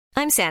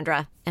I'm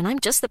Sandra, and I'm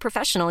just the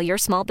professional your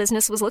small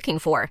business was looking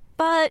for.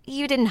 But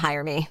you didn't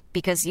hire me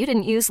because you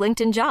didn't use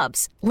LinkedIn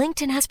Jobs.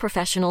 LinkedIn has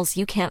professionals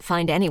you can't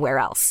find anywhere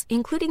else,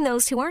 including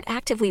those who aren't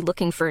actively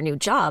looking for a new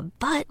job,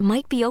 but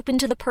might be open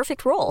to the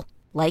perfect role,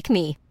 like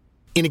me.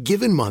 In a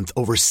given month,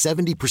 over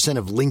 70%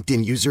 of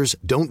LinkedIn users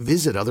don't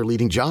visit other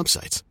leading job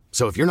sites.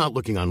 So if you're not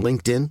looking on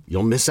LinkedIn,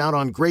 you'll miss out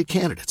on great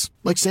candidates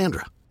like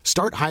Sandra.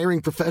 Start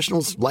hiring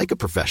professionals like a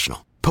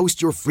professional.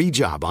 Post your free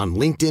job on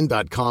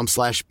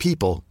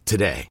linkedin.com/people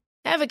today.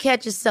 Ever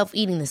catch yourself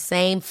eating the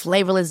same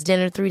flavorless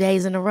dinner 3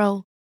 days in a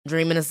row?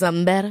 Dreaming of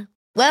something better?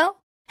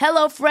 Well,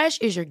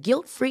 HelloFresh is your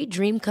guilt-free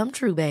dream come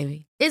true,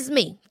 baby. It's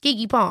me,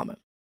 Keke Palmer.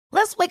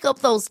 Let's wake up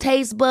those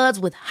taste buds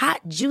with hot,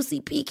 juicy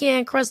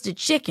pecan-crusted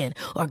chicken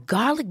or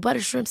garlic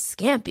butter shrimp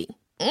scampi.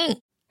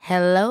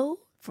 Hello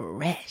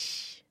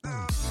Fresh.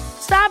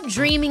 Stop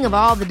dreaming of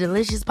all the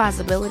delicious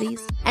possibilities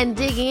and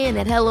dig in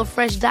at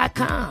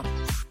HelloFresh.com.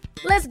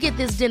 Let's get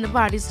this dinner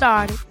party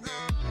started.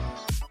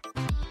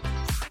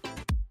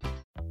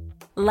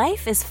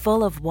 Life is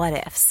full of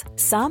what-ifs.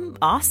 Some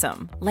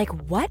awesome, like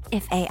what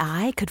if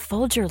AI could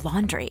fold your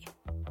laundry?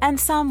 And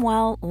some,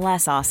 well,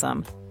 less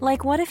awesome,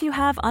 like what if you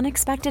have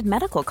unexpected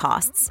medical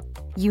costs?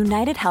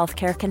 United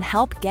Healthcare can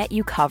help get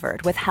you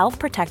covered with Health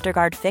Protector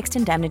Guard fixed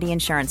indemnity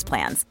insurance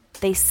plans.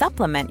 They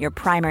supplement your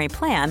primary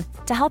plan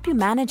to help you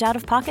manage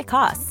out-of-pocket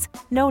costs.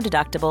 No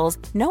deductibles,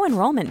 no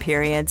enrollment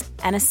periods,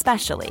 and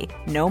especially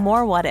no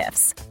more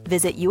what-ifs.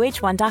 Visit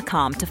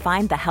uh1.com to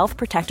find the Health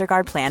Protector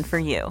Guard plan for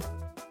you.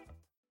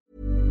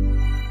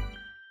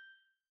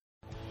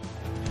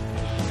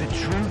 The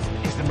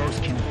truth is the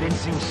most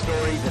convincing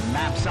story that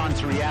maps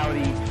onto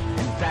reality,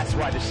 and that's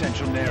why the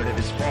central narrative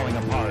is falling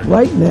apart.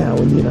 Right now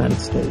in the United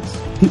States,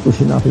 people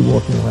should not be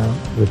walking around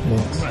with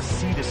masks. We must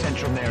see the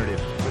central narrative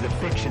for the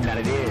fiction that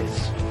it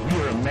is. We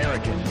are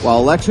Americans. While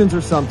elections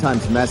are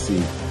sometimes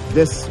messy,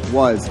 this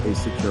was a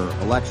secure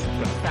election.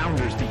 The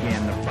founders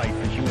began the fight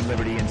for human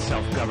liberty and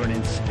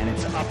self-governance, and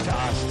it's up to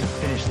us to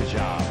finish the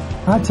job.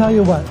 I'll tell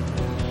you what,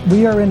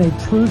 we are in a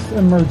truth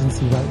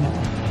emergency right now.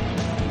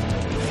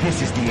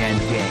 This is the end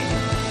game.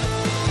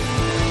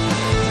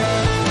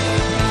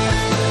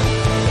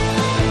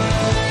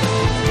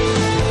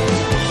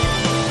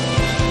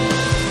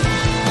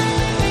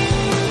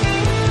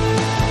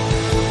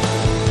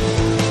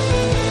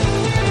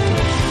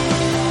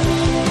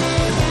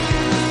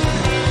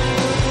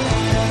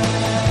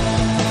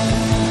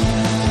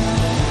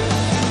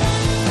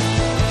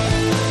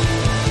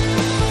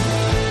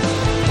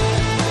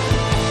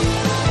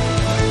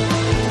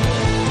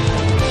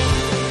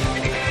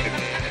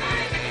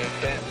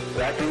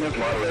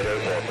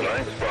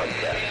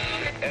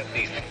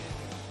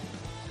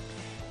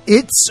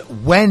 It's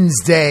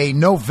Wednesday,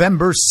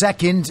 November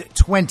 2nd,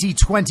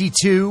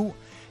 2022,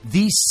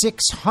 the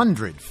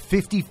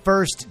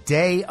 651st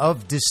day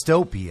of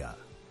dystopia.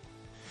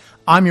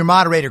 I'm your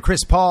moderator,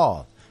 Chris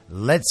Paul.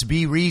 Let's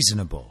be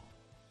reasonable.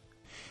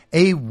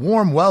 A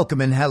warm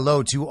welcome and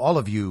hello to all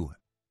of you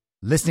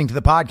listening to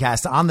the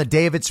podcast on the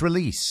day of its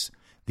release.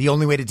 The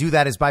only way to do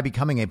that is by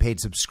becoming a paid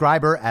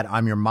subscriber at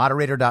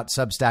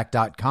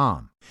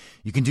imyourmoderator.substack.com.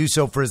 You can do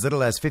so for as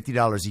little as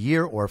 $50 a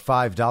year or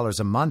 $5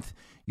 a month.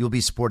 You'll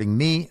be supporting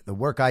me, the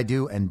work I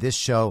do, and this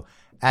show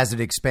as it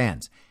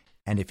expands.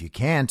 And if you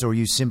can't, or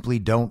you simply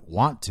don't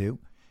want to,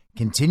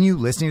 continue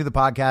listening to the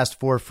podcast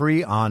for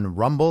free on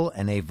Rumble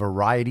and a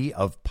variety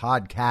of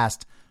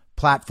podcast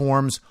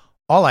platforms.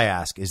 All I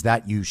ask is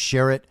that you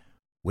share it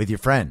with your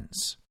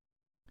friends.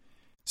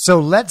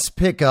 So let's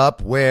pick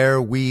up where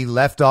we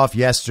left off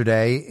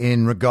yesterday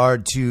in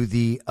regard to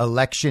the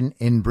election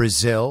in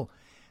Brazil.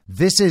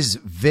 This is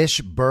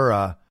Vish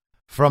Burra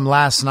from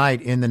last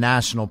night in the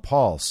National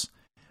Pulse.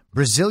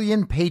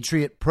 Brazilian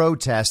patriot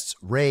protests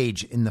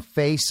rage in the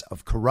face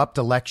of corrupt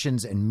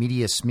elections and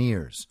media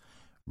smears.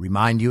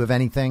 Remind you of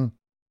anything?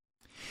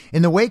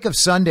 In the wake of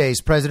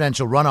Sunday's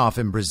presidential runoff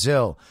in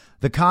Brazil,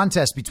 the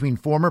contest between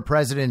former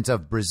president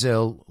of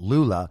Brazil,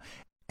 Lula,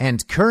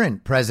 and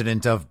current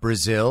president of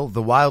Brazil,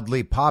 the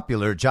wildly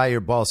popular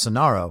Jair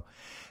Bolsonaro,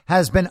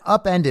 has been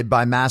upended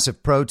by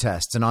massive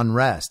protests and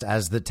unrest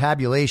as the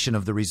tabulation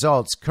of the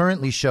results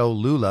currently show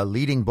Lula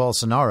leading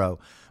Bolsonaro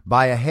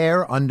by a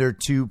hair under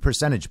 2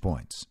 percentage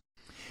points.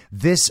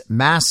 This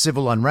mass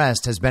civil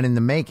unrest has been in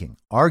the making,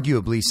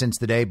 arguably since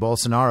the day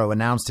Bolsonaro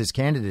announced his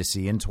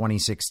candidacy in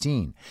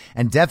 2016,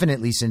 and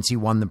definitely since he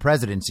won the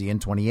presidency in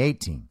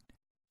 2018.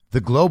 The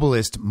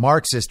globalist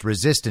Marxist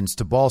resistance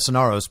to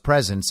Bolsonaro's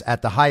presence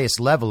at the highest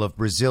level of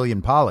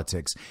Brazilian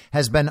politics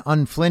has been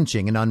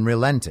unflinching and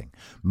unrelenting,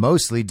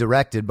 mostly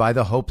directed by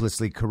the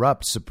hopelessly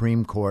corrupt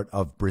Supreme Court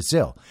of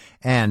Brazil.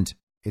 And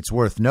it's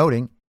worth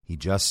noting, he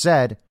just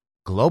said,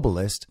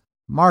 globalist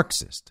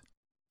Marxist.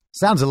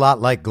 Sounds a lot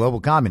like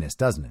global communist,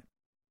 doesn't it?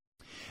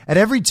 At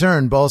every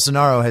turn,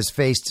 Bolsonaro has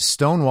faced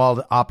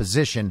stonewalled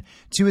opposition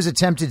to his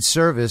attempted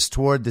service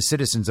toward the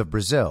citizens of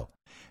Brazil.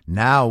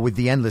 Now, with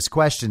the endless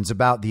questions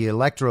about the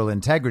electoral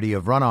integrity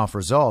of runoff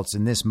results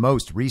in this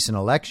most recent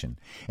election,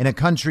 in a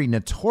country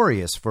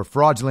notorious for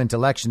fraudulent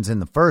elections in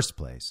the first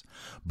place,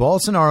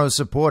 Bolsonaro's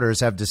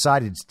supporters have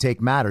decided to take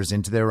matters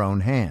into their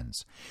own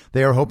hands.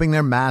 They are hoping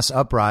their mass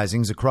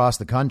uprisings across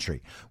the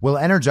country will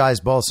energize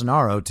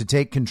Bolsonaro to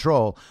take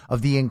control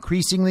of the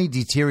increasingly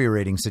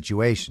deteriorating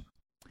situation.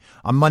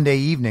 On Monday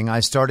evening, I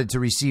started to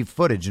receive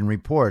footage and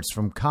reports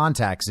from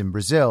contacts in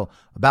Brazil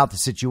about the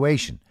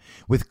situation,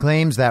 with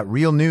claims that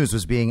real news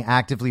was being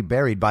actively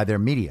buried by their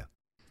media.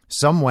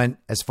 Some went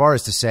as far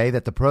as to say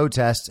that the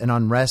protests and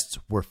unrests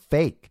were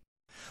fake.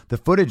 The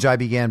footage I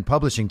began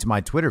publishing to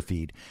my Twitter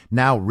feed,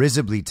 now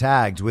risibly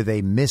tagged with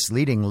a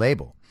misleading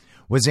label,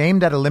 was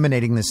aimed at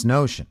eliminating this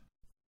notion.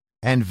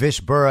 And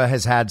Vish Burra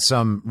has had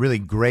some really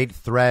great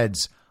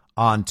threads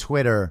on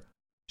Twitter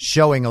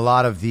showing a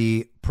lot of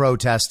the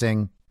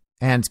protesting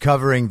and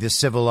covering the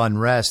civil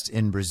unrest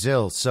in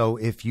Brazil. So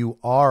if you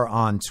are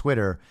on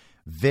Twitter,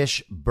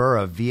 Vish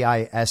Burra,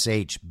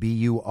 Vishburra,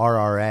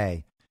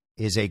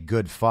 is a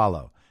good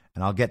follow.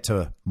 And I'll get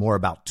to more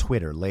about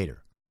Twitter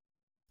later.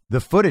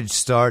 The footage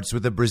starts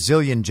with a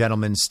Brazilian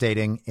gentleman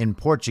stating in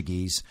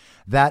Portuguese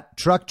that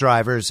truck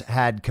drivers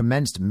had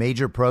commenced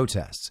major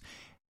protests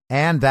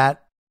and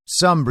that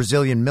some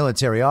Brazilian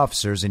military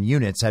officers and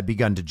units had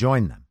begun to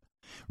join them.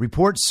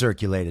 Reports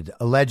circulated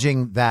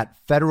alleging that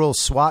federal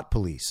SWAT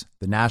police,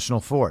 the national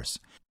force,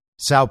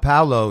 Sao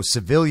Paulo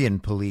civilian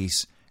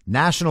police,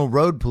 national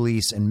road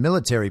police, and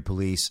military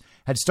police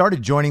had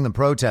started joining the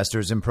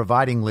protesters and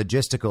providing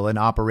logistical and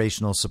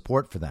operational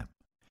support for them.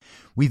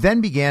 We then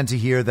began to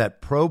hear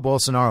that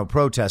pro-Bolsonaro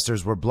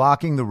protesters were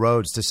blocking the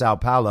roads to Sao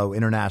Paulo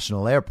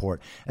International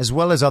Airport, as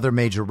well as other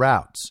major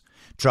routes.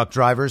 Truck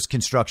drivers,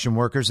 construction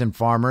workers, and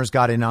farmers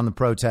got in on the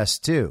protests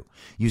too,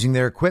 using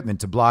their equipment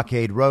to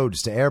blockade roads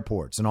to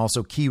airports and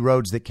also key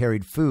roads that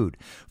carried food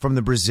from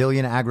the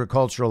Brazilian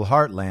agricultural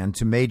heartland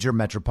to major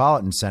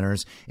metropolitan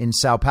centers in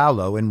Sao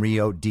Paulo and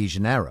Rio de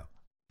Janeiro.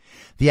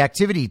 The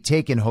activity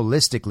taken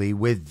holistically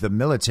with the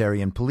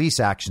military and police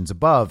actions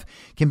above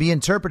can be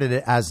interpreted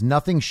as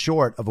nothing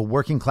short of a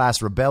working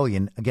class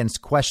rebellion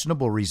against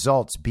questionable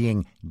results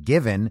being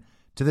given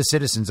to the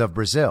citizens of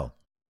Brazil.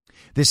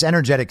 This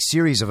energetic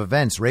series of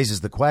events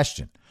raises the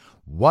question,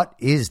 what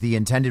is the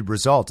intended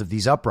result of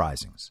these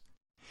uprisings?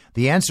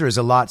 The answer is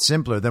a lot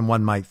simpler than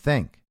one might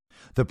think.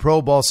 The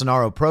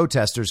pro-Bolsonaro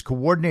protesters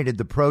coordinated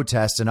the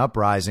protests and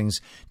uprisings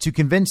to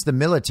convince the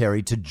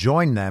military to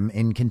join them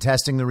in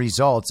contesting the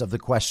results of the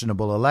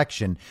questionable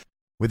election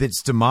with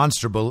its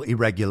demonstrable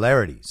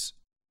irregularities.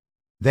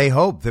 They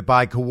hope that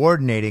by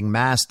coordinating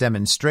mass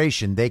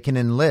demonstration, they can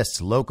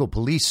enlist local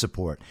police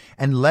support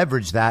and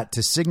leverage that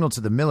to signal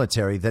to the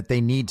military that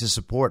they need to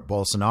support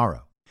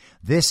Bolsonaro.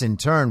 This, in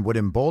turn, would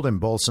embolden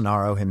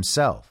Bolsonaro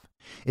himself.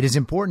 It is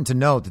important to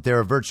note that there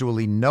are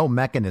virtually no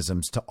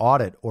mechanisms to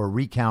audit or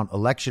recount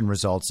election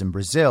results in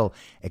Brazil,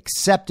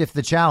 except if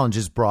the challenge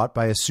is brought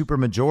by a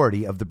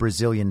supermajority of the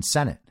Brazilian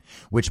Senate,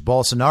 which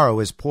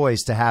Bolsonaro is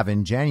poised to have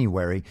in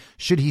January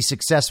should he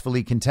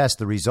successfully contest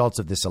the results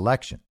of this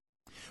election.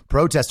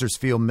 Protesters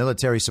feel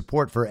military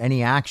support for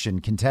any action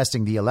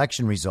contesting the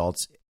election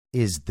results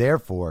is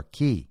therefore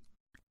key.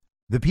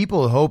 The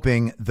people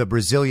hoping the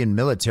Brazilian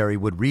military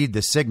would read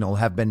the signal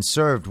have been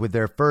served with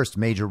their first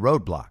major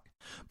roadblock.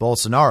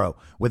 Bolsonaro,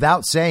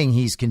 without saying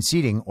he's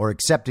conceding or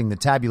accepting the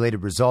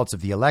tabulated results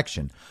of the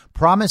election,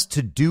 promised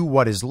to do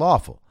what is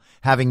lawful,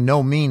 having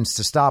no means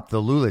to stop the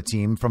Lula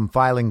team from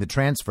filing the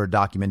transfer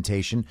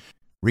documentation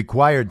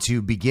required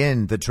to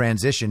begin the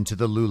transition to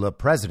the Lula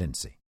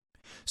presidency.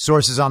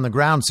 Sources on the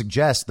ground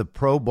suggest the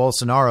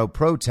pro-Bolsonaro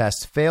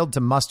protests failed to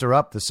muster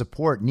up the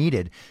support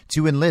needed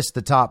to enlist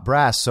the top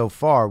brass so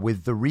far,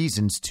 with the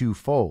reasons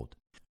twofold.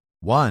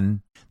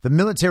 One, the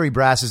military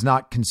brass is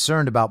not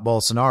concerned about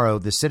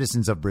Bolsonaro, the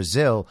citizens of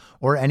Brazil,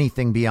 or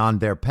anything beyond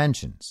their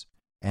pensions.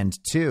 And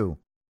two,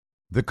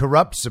 the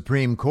corrupt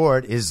Supreme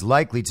Court is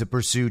likely to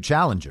pursue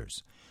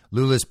challengers.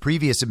 Lula's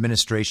previous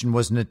administration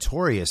was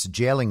notorious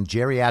jailing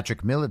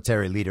geriatric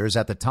military leaders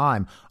at the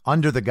time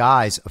under the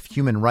guise of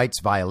human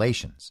rights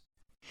violations.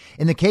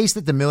 In the case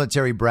that the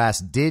military brass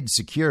did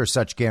secure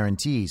such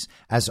guarantees,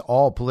 as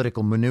all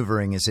political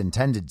maneuvering is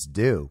intended to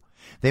do,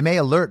 they may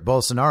alert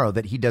Bolsonaro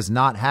that he does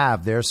not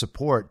have their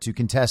support to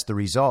contest the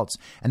results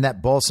and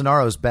that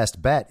Bolsonaro's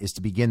best bet is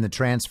to begin the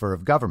transfer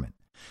of government.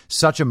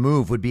 Such a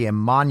move would be a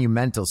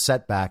monumental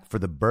setback for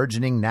the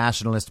burgeoning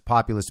nationalist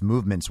populist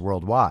movements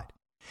worldwide.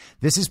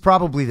 This is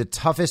probably the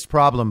toughest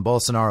problem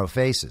Bolsonaro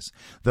faces,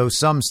 though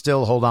some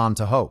still hold on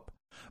to hope.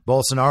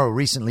 Bolsonaro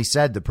recently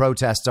said the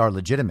protests are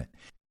legitimate,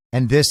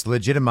 and this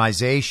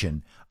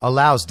legitimization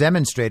allows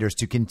demonstrators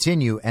to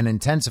continue and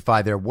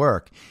intensify their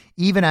work,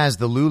 even as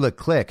the Lula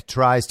clique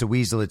tries to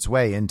weasel its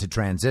way into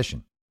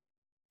transition.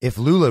 If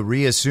Lula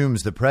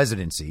reassumes the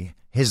presidency,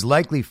 his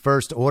likely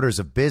first orders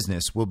of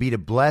business will be to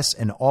bless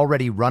an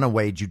already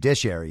runaway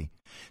judiciary,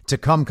 to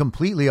come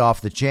completely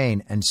off the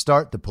chain and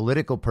start the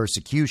political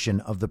persecution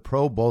of the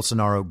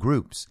pro-Bolsonaro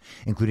groups,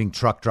 including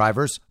truck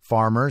drivers,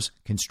 farmers,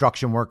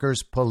 construction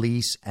workers,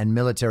 police, and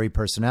military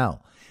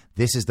personnel.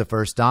 This is the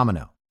first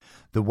domino.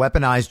 The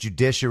weaponized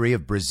judiciary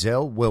of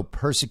Brazil will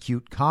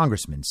persecute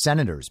congressmen,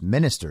 senators,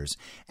 ministers,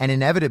 and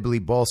inevitably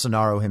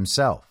Bolsonaro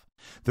himself.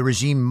 The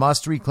regime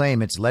must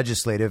reclaim its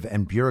legislative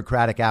and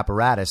bureaucratic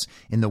apparatus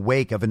in the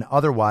wake of an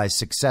otherwise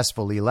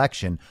successful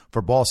election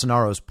for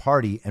Bolsonaro's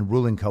party and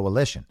ruling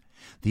coalition.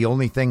 The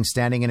only thing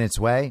standing in its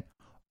way?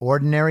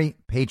 Ordinary,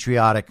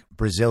 patriotic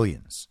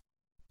Brazilians.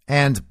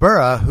 And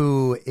Burra,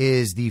 who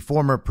is the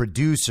former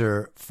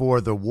producer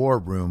for The War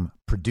Room,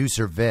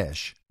 producer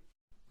Vish,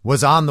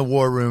 was on The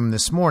War Room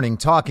this morning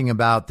talking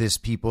about this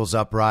people's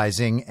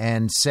uprising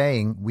and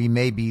saying we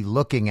may be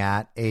looking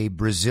at a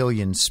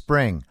Brazilian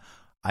spring.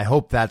 I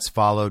hope that's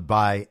followed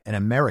by an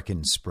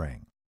American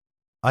spring.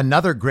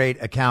 Another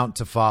great account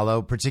to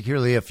follow,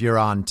 particularly if you're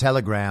on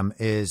Telegram,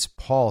 is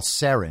Paul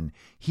Sarin.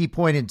 He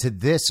pointed to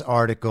this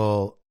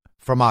article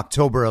from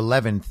October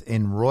 11th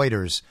in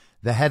Reuters.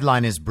 The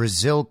headline is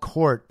Brazil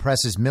Court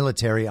Presses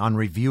Military on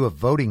Review of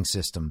Voting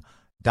System,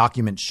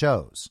 Document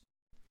Shows.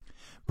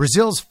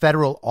 Brazil's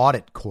Federal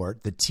Audit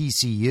Court, the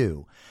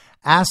TCU,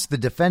 asked the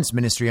Defense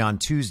Ministry on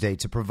Tuesday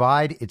to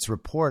provide its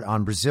report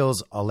on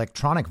Brazil's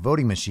electronic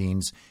voting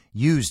machines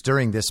used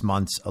during this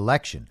month's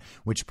election,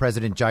 which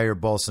President Jair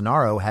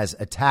Bolsonaro has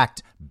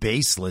attacked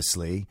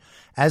baselessly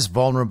as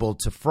vulnerable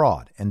to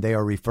fraud. And they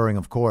are referring,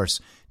 of course,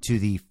 to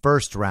the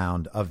first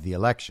round of the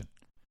election.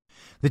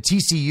 The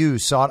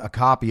TCU sought a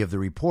copy of the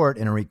report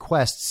in a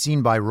request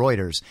seen by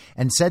Reuters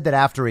and said that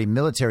after a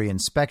military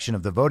inspection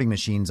of the voting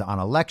machines on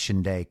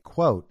Election Day,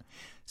 quote,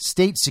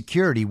 state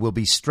security will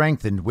be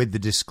strengthened with the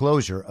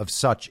disclosure of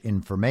such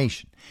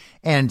information.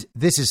 And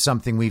this is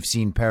something we've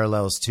seen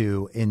parallels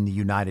to in the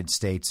United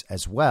States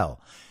as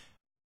well.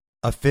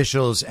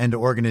 Officials and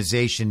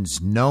organizations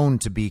known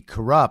to be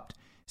corrupt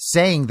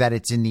saying that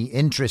it's in the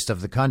interest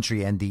of the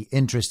country and the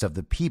interest of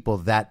the people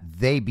that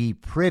they be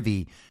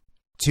privy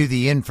to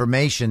the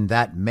information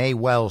that may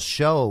well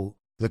show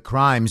the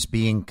crimes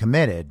being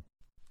committed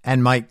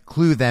and might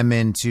clue them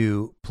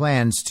into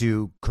plans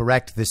to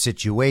correct the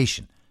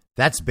situation.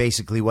 That's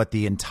basically what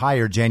the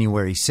entire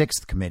January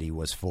 6th committee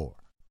was for.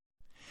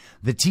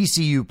 The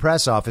TCU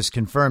press office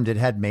confirmed it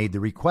had made the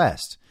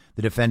request.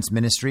 The Defense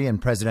Ministry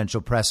and Presidential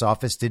Press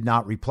Office did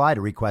not reply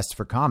to requests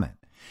for comment.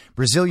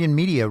 Brazilian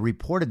media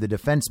reported the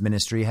Defense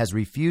Ministry has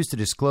refused to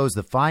disclose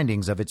the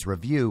findings of its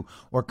review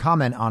or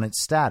comment on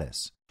its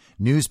status.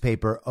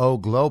 Newspaper O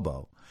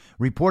Globo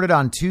reported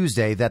on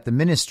Tuesday that the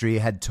ministry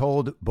had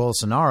told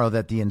Bolsonaro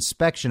that the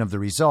inspection of the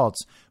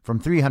results from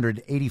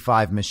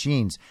 385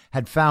 machines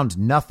had found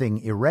nothing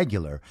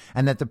irregular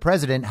and that the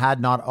president had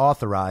not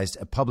authorized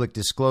a public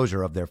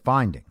disclosure of their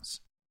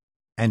findings.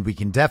 And we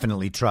can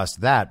definitely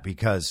trust that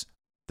because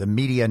the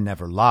media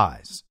never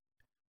lies.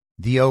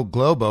 The O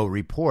Globo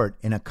report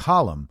in a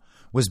column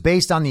was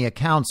based on the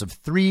accounts of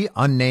 3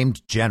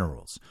 unnamed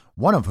generals,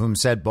 one of whom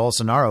said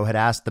Bolsonaro had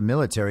asked the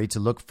military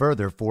to look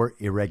further for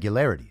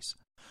irregularities.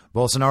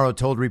 Bolsonaro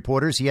told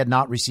reporters he had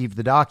not received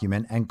the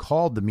document and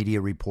called the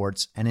media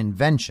reports an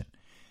invention.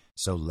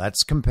 So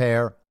let's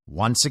compare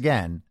once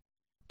again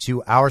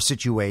to our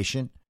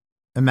situation,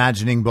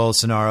 imagining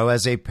Bolsonaro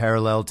as a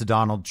parallel to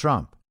Donald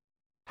Trump.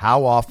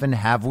 How often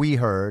have we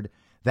heard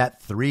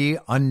that 3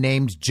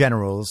 unnamed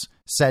generals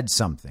said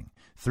something?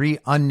 3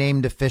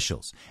 unnamed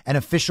officials, an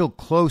official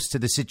close to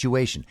the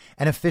situation,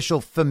 an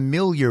official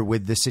familiar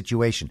with the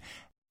situation,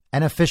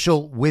 an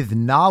official with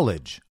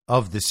knowledge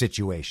of the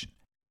situation.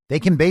 They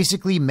can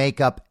basically make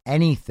up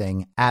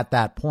anything at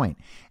that point.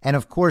 And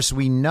of course,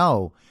 we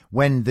know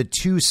when the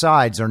two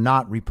sides are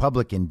not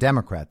Republican,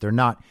 Democrat, they're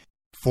not,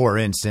 for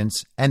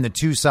instance, and the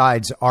two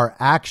sides are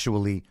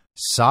actually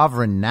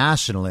sovereign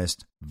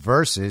nationalist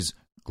versus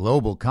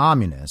global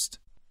communist.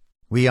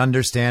 We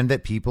understand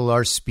that people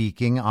are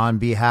speaking on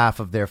behalf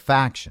of their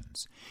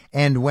factions.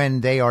 And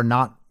when they are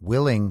not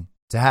willing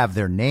to have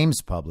their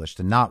names published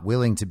and not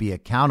willing to be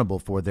accountable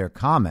for their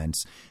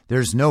comments,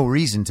 there's no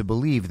reason to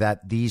believe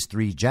that these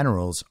 3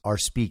 generals are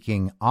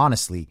speaking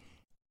honestly,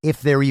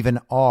 if there even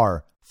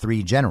are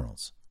 3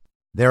 generals.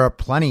 There are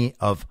plenty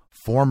of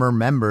former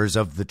members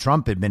of the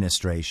Trump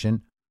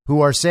administration who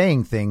are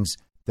saying things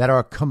that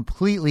are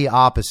completely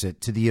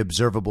opposite to the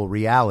observable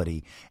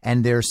reality,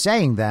 and they're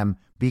saying them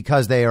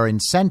because they are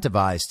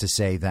incentivized to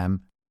say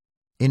them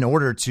in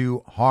order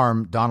to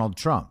harm Donald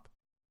Trump.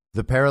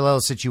 The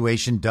parallel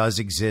situation does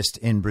exist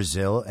in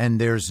Brazil,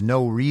 and there's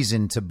no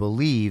reason to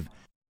believe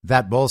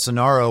that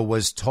Bolsonaro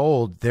was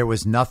told there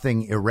was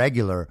nothing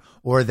irregular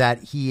or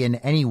that he in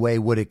any way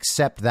would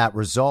accept that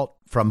result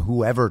from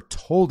whoever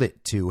told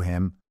it to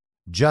him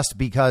just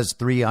because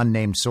 3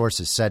 unnamed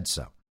sources said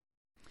so.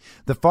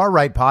 The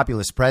far-right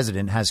populist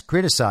president has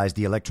criticized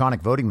the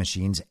electronic voting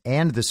machines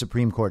and the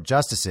Supreme Court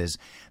justices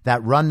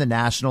that run the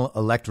National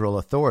Electoral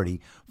Authority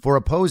for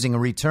opposing a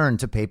return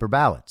to paper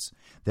ballots.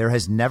 There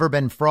has never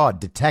been fraud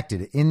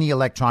detected in the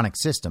electronic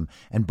system,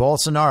 and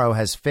Bolsonaro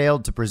has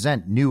failed to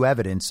present new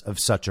evidence of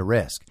such a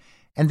risk.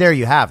 And there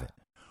you have it.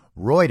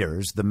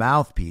 Reuters, the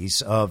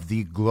mouthpiece of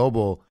the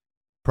global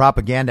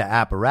propaganda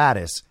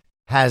apparatus,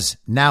 has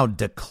now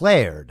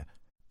declared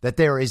that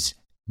there is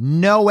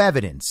no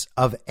evidence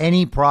of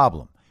any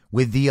problem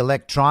with the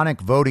electronic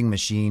voting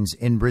machines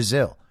in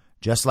Brazil,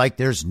 just like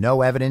there's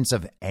no evidence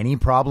of any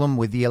problem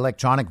with the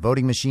electronic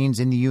voting machines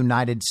in the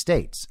United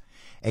States,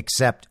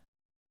 except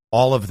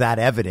all of that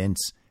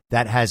evidence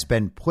that has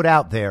been put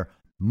out there,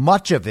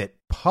 much of it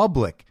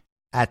public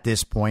at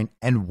this point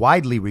and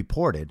widely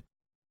reported,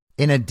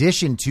 in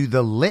addition to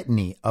the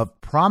litany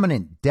of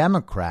prominent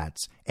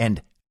Democrats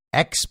and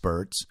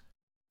experts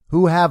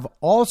who have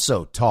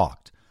also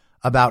talked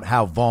about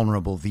how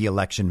vulnerable the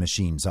election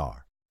machines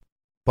are.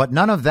 But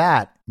none of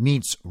that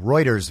meets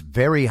Reuters'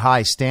 very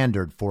high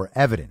standard for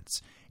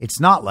evidence. It's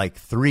not like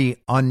 3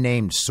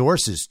 unnamed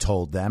sources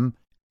told them.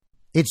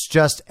 It's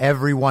just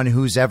everyone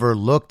who's ever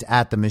looked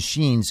at the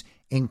machines,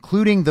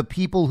 including the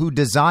people who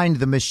designed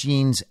the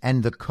machines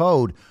and the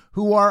code,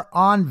 who are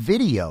on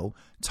video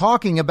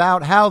talking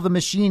about how the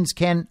machines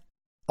can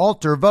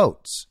alter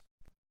votes.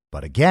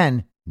 But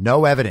again,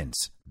 no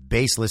evidence,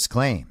 baseless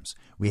claims.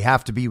 We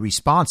have to be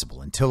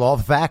responsible until all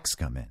the facts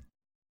come in.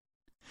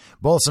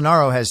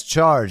 Bolsonaro has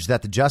charged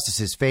that the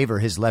justices favor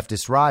his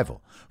leftist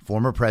rival,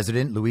 former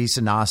President Luiz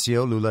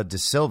Inácio Lula da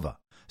Silva,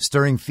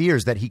 stirring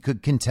fears that he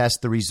could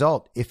contest the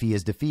result if he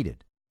is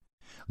defeated.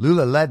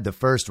 Lula led the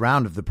first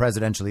round of the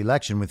presidential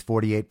election with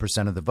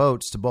 48% of the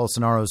votes to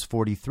Bolsonaro's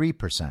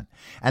 43%,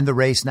 and the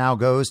race now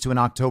goes to an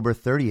October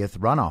 30th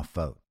runoff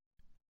vote.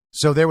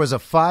 So there was a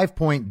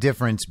 5-point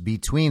difference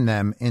between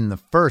them in the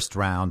first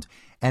round,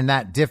 and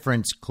that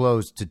difference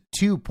closed to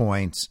 2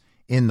 points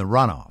in the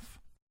runoff.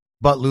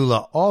 But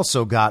Lula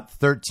also got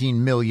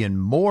 13 million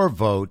more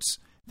votes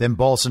than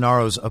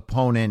Bolsonaro's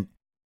opponent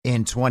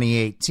in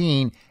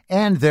 2018,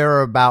 and there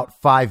are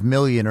about 5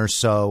 million or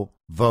so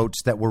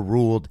votes that were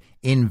ruled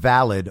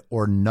invalid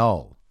or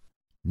null.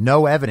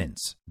 No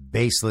evidence,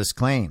 baseless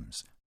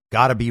claims.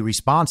 Got to be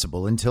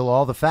responsible until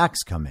all the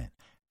facts come in.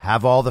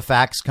 Have all the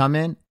facts come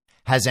in?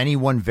 Has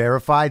anyone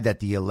verified that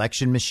the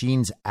election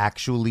machines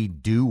actually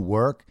do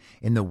work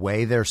in the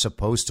way they're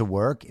supposed to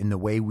work, in the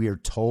way we are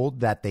told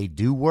that they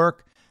do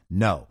work?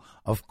 No,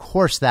 of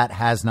course that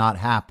has not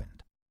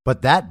happened.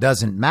 But that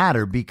doesn't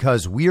matter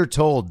because we're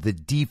told the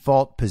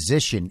default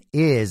position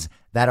is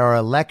that our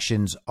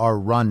elections are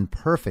run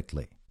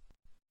perfectly,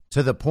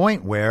 to the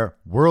point where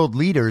world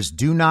leaders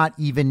do not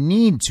even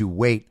need to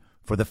wait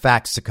for the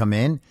facts to come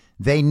in.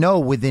 They know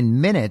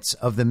within minutes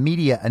of the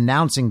media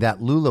announcing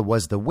that Lula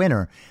was the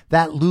winner,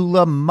 that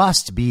Lula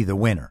must be the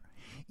winner,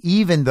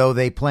 even though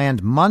they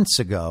planned months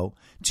ago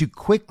to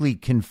quickly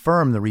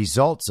confirm the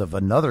results of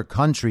another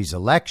country's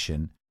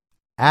election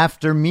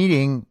after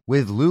meeting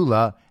with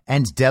Lula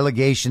and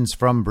delegations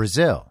from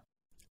Brazil.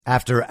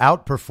 After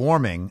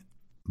outperforming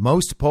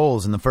most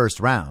polls in the first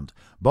round,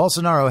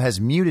 Bolsonaro has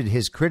muted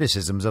his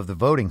criticisms of the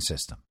voting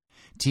system.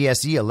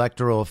 TSE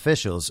electoral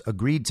officials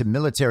agreed to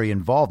military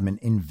involvement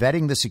in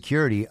vetting the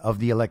security of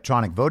the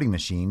electronic voting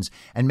machines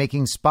and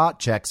making spot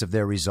checks of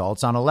their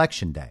results on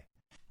Election Day.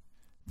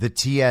 The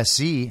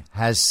TSE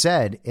has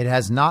said it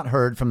has not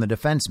heard from the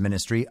Defense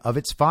Ministry of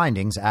its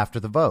findings after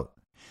the vote.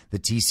 The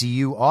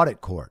TCU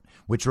Audit Court,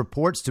 which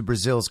reports to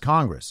Brazil's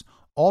Congress,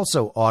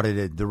 also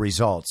audited the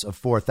results of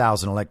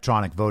 4,000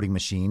 electronic voting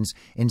machines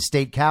in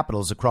state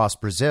capitals across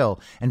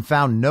Brazil and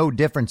found no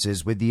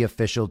differences with the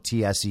official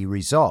TSE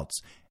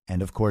results.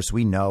 And of course,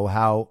 we know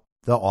how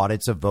the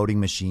audits of voting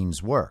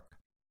machines work.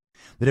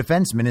 The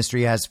Defense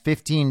Ministry has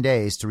 15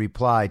 days to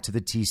reply to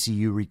the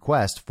TCU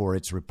request for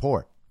its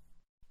report.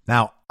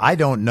 Now, I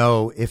don't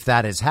know if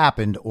that has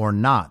happened or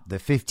not. The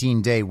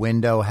 15-day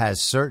window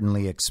has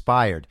certainly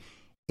expired.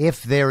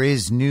 If there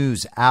is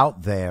news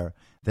out there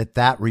that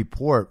that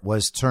report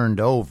was turned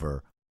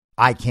over,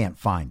 I can't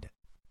find it.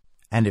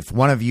 And if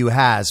one of you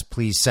has,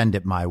 please send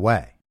it my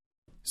way.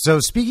 So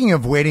speaking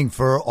of waiting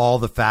for all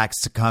the facts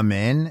to come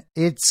in,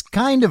 it's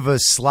kind of a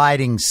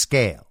sliding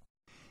scale.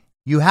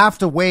 You have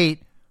to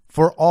wait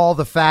for all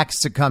the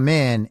facts to come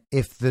in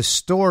if the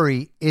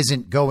story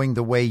isn't going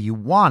the way you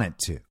want it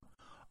to.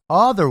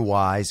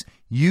 Otherwise,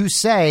 you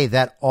say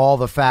that all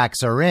the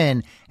facts are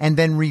in and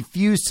then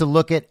refuse to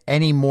look at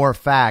any more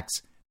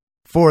facts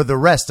for the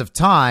rest of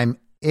time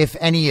if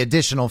any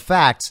additional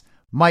facts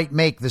might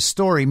make the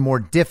story more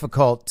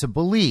difficult to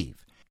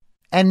believe.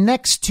 And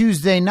next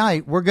Tuesday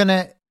night, we're going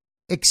to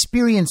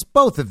experience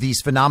both of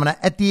these phenomena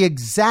at the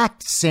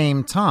exact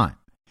same time.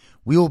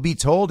 We will be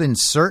told in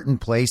certain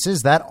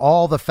places that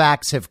all the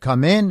facts have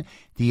come in,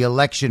 the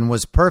election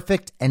was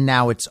perfect, and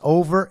now it's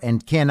over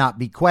and cannot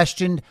be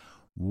questioned,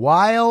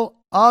 while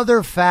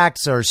other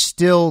facts are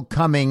still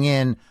coming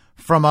in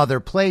from other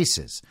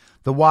places.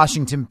 The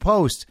Washington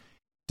Post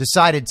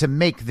decided to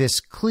make this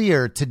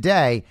clear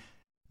today.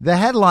 The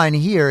headline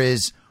here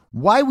is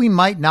why we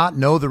might not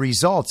know the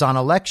results on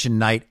election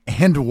night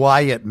and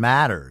why it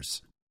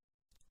matters.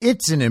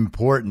 It's an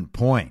important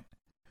point.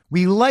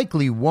 We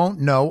likely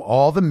won't know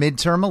all the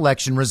midterm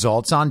election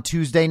results on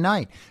Tuesday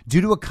night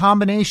due to a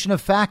combination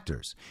of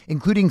factors,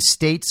 including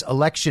states'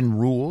 election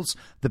rules,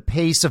 the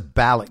pace of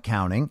ballot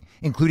counting,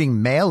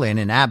 including mail-in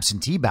and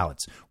absentee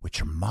ballots,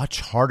 which are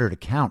much harder to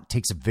count. It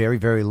takes a very,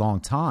 very long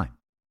time.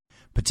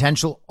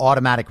 potential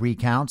automatic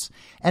recounts,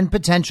 and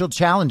potential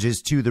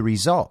challenges to the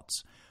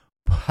results.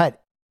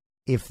 But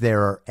if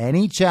there are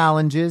any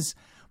challenges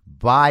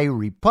by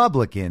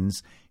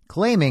Republicans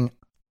claiming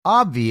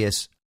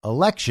obvious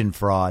election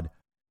fraud,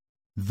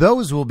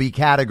 those will be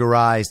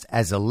categorized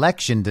as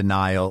election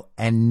denial,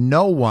 and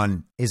no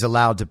one is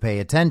allowed to pay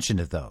attention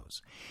to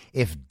those.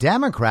 If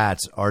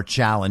Democrats are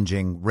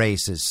challenging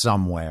races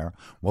somewhere,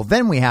 well,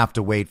 then we have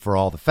to wait for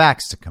all the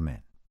facts to come in.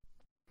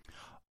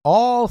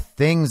 All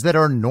things that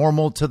are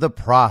normal to the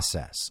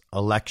process,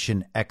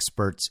 election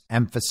experts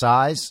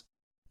emphasize,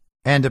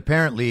 and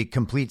apparently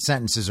complete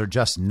sentences are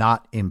just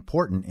not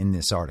important in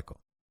this article.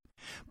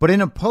 But in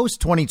a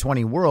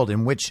post-2020 world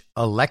in which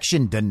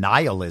election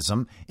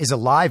denialism is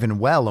alive and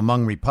well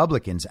among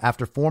Republicans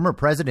after former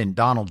President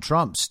Donald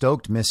Trump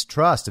stoked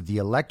mistrust of the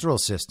electoral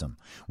system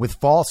with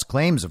false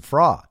claims of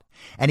fraud,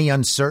 any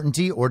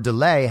uncertainty or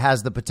delay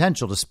has the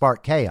potential to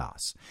spark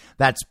chaos.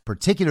 That's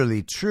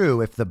particularly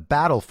true if the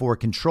battle for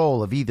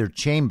control of either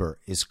chamber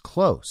is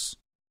close.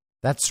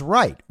 That's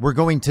right. We're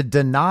going to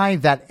deny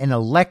that an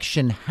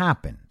election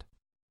happened.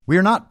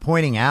 We're not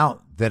pointing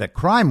out that a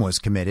crime was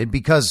committed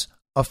because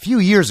a few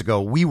years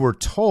ago, we were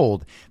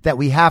told that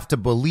we have to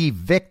believe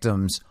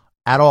victims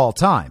at all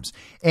times.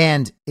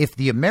 And if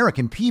the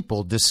American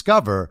people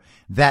discover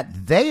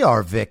that they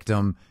are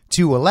victim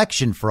to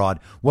election fraud,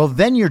 well,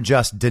 then you're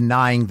just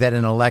denying that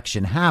an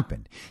election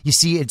happened. You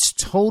see, it's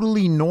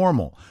totally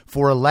normal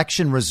for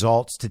election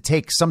results to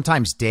take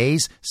sometimes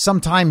days,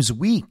 sometimes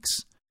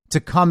weeks to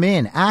come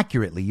in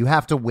accurately. You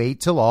have to wait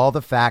till all the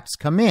facts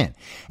come in.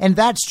 And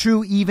that's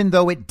true even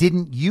though it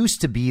didn't used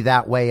to be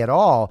that way at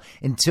all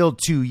until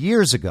 2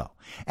 years ago.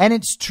 And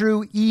it's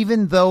true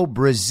even though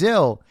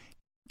Brazil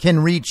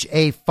can reach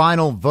a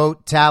final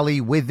vote tally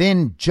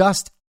within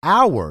just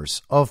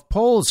hours of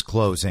polls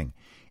closing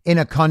in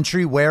a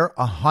country where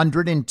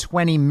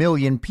 120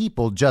 million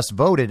people just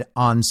voted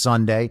on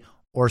Sunday,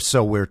 or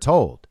so we're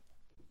told.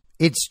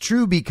 It's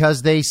true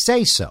because they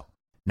say so.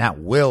 Now,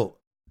 will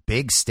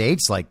big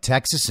states like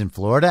Texas and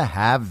Florida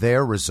have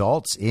their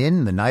results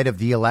in the night of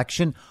the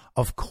election?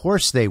 Of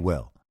course they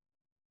will.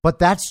 But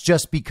that's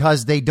just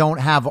because they don't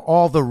have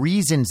all the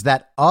reasons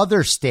that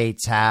other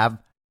states have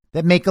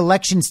that make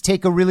elections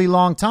take a really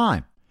long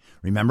time.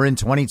 Remember in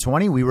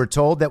 2020, we were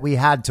told that we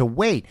had to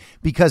wait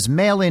because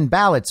mail-in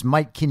ballots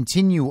might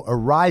continue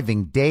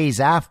arriving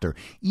days after,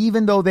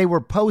 even though they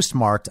were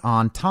postmarked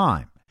on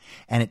time.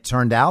 And it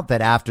turned out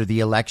that after the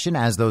election,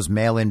 as those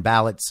mail-in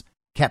ballots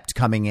kept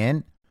coming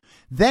in,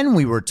 then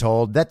we were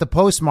told that the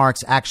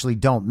postmarks actually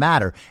don't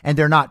matter, and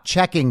they're not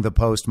checking the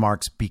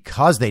postmarks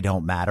because they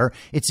don't matter.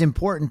 It's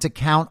important to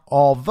count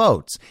all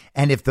votes.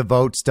 And if the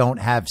votes don't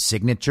have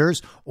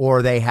signatures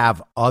or they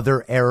have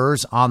other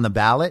errors on the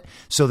ballot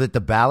so that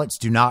the ballots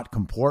do not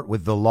comport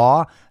with the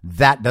law,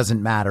 that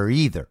doesn't matter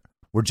either.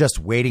 We're just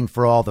waiting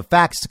for all the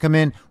facts to come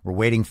in. We're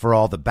waiting for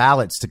all the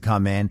ballots to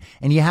come in.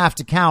 And you have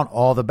to count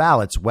all the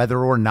ballots,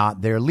 whether or not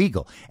they're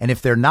legal. And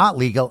if they're not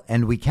legal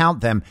and we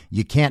count them,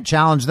 you can't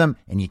challenge them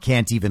and you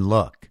can't even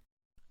look.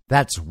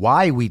 That's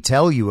why we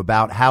tell you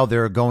about how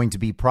there are going to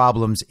be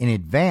problems in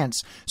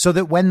advance, so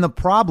that when the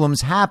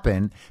problems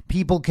happen,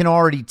 people can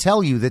already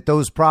tell you that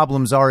those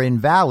problems are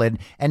invalid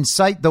and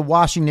cite the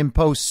Washington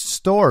Post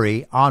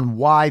story on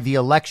why the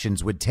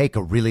elections would take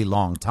a really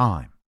long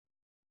time.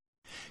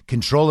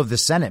 Control of the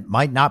Senate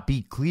might not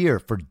be clear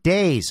for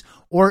days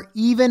or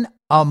even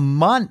a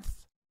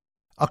month.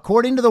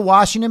 According to the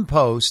Washington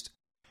Post,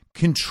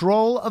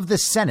 control of the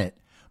Senate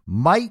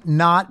might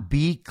not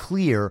be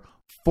clear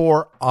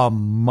for a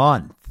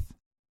month.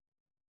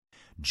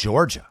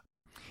 Georgia.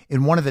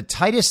 In one of the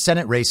tightest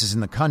Senate races in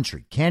the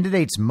country,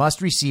 candidates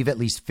must receive at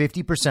least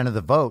 50% of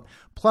the vote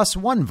plus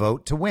one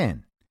vote to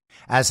win.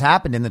 As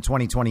happened in the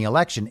 2020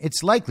 election,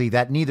 it's likely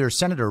that neither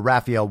Senator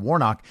Raphael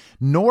Warnock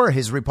nor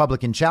his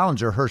Republican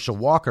challenger Herschel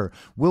Walker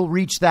will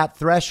reach that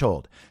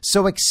threshold.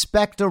 So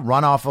expect a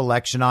runoff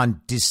election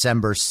on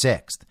December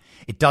 6th.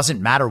 It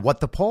doesn't matter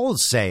what the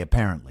polls say,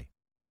 apparently.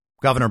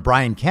 Governor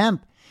Brian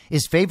Kemp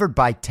is favored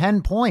by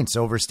 10 points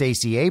over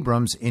Stacey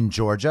Abrams in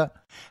Georgia.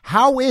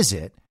 How is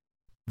it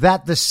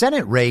that the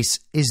Senate race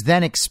is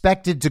then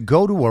expected to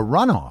go to a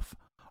runoff?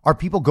 Are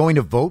people going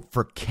to vote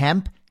for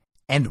Kemp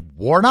and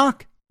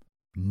Warnock?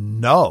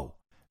 No,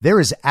 there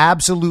is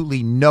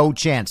absolutely no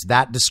chance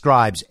that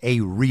describes a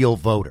real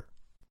voter.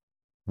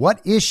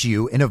 What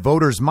issue in a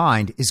voter's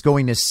mind is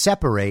going to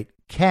separate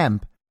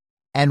Kemp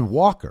and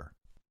Walker?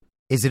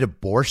 Is it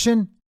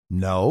abortion?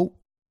 No.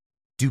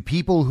 Do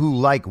people who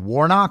like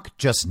Warnock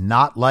just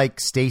not like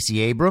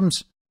Stacey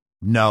Abrams?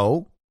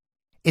 No.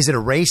 Is it a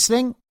race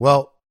thing?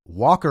 Well,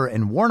 Walker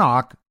and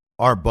Warnock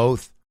are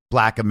both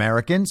Black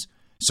Americans,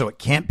 so it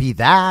can't be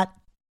that.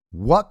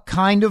 What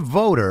kind of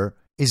voter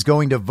is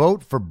going to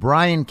vote for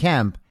Brian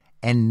Kemp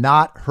and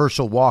not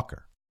Herschel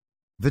Walker?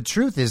 The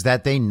truth is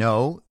that they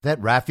know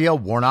that Raphael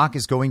Warnock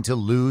is going to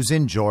lose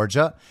in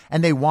Georgia,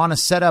 and they want to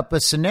set up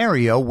a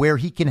scenario where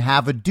he can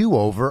have a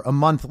do-over a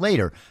month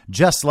later,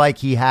 just like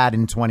he had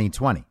in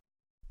 2020.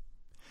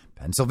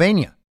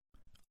 Pennsylvania,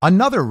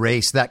 another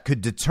race that could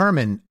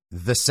determine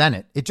the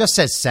Senate. It just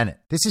says Senate.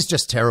 This is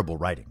just terrible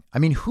writing. I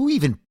mean, who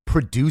even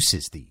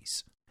produces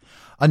these?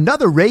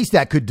 Another race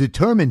that could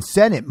determine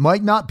Senate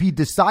might not be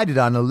decided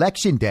on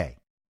election day.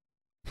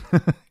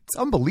 It's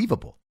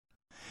unbelievable.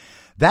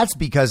 That's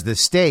because the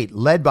state,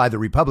 led by the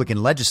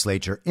Republican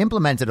legislature,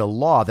 implemented a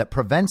law that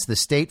prevents the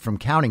state from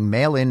counting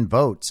mail-in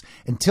votes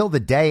until the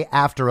day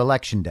after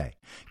Election Day.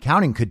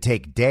 Counting could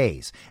take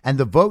days, and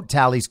the vote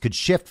tallies could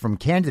shift from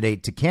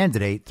candidate to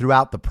candidate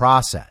throughout the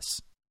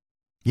process.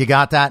 You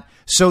got that?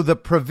 So the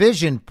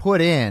provision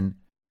put in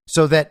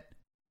so that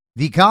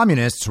the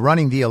communists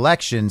running the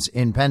elections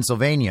in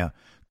Pennsylvania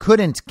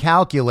couldn't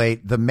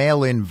calculate the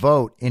mail-in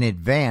vote in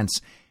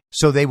advance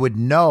so they would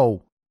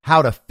know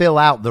how to fill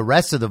out the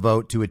rest of the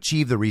vote to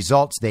achieve the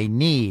results they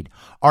need,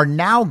 are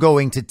now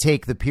going to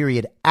take the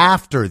period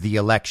after the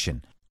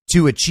election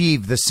to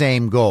achieve the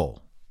same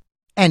goal.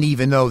 And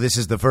even though this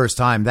is the first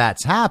time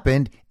that's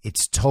happened,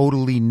 it's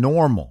totally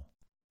normal.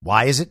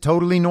 Why is it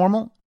totally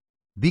normal?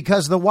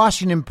 Because the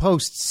Washington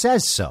Post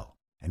says so.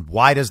 And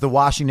why does the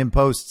Washington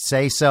Post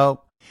say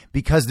so?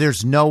 Because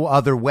there's no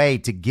other way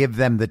to give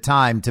them the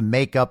time to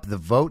make up the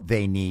vote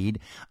they need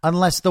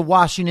unless the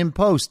Washington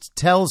Post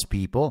tells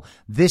people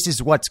this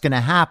is what's going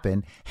to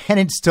happen, and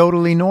it's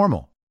totally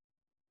normal.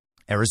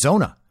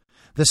 Arizona.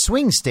 The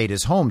swing state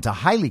is home to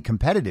highly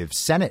competitive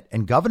Senate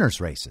and governor's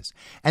races,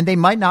 and they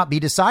might not be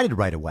decided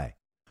right away.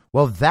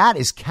 Well, that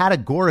is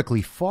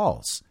categorically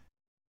false.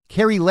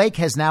 Kari Lake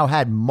has now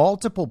had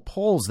multiple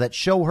polls that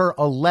show her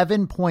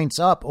 11 points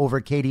up over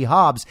Katie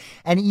Hobbs,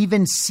 and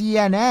even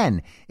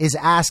CNN is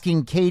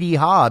asking Katie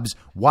Hobbs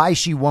why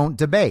she won't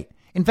debate.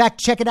 In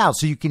fact, check it out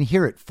so you can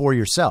hear it for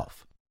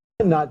yourself.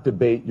 Not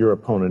debate your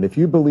opponent. If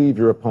you believe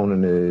your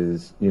opponent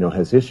is,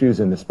 has issues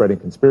in the spreading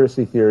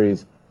conspiracy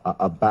theories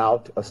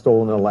about a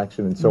stolen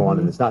election and so on,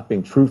 and it's not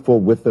being truthful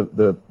with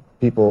the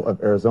people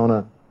of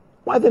Arizona,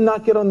 why then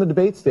not get on the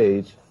debate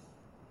stage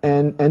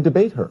and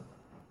debate her?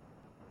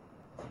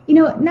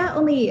 Not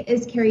only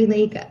is Kari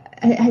Lake,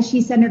 has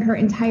she centered her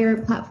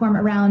entire platform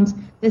around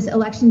this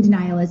election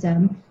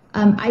denialism,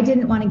 I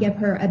didn't want to give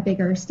her a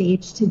bigger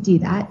stage to do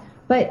that.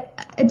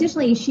 But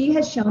additionally, she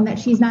has shown that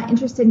she's not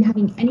interested in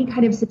having any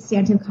kind of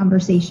substantive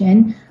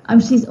conversation.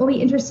 She's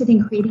only interested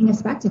in creating a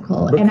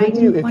spectacle. But and I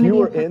didn't want to. If you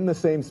were in the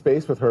same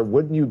space with her,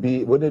 wouldn't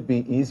it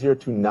be easier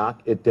to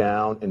knock it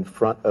down in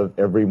front of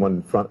everyone,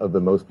 in front of the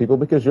most people?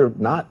 Because you're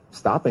not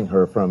stopping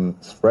her from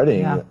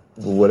spreading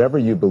whatever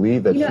you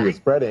believe that she is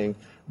spreading.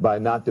 By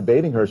not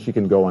debating her, she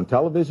can go on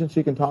television,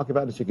 she can talk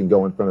about it, she can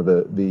go in front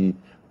of the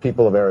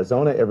people of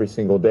Arizona every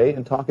single day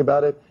and talk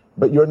about it,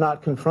 but you're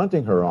not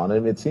confronting her on it.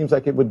 And it seems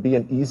like it would be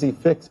an easy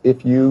fix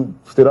if you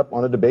stood up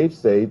on a debate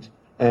stage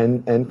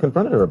and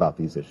confronted her about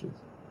these issues.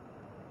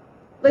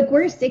 Look,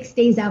 we're 6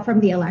 days out from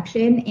the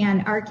election,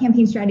 and our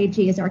campaign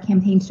strategy is our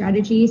campaign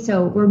strategy.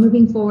 So we're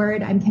moving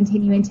forward. I'm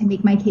continuing to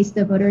make my case to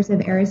the voters of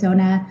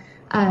Arizona.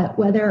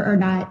 Whether or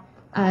not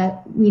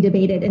we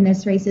debated in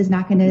this race is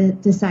not going to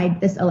decide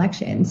this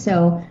election.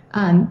 So,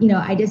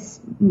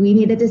 we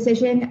made a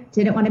decision,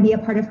 didn't want to be a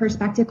part of her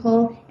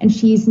spectacle, and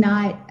she's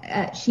not,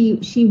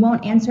 she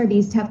won't answer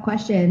these tough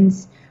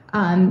questions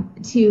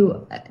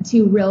to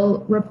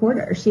real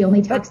reporters. She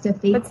only talks to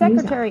fake news. But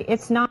Secretary,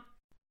 it's not.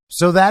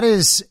 So that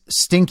is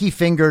Stinky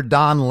Finger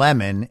Don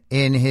Lemon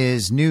in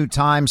his new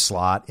time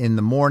slot in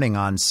the morning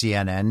on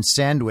CNN,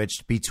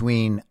 sandwiched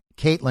between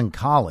Caitlin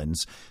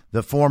Collins,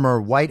 the former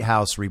White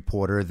House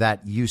reporter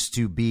that used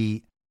to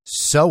be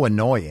so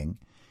annoying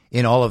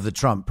in all of the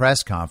Trump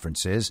press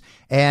conferences,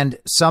 and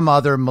some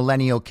other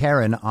millennial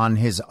Karen on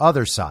his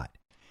other side.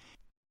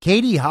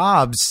 Katie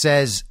Hobbs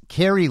says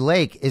Kari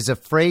Lake is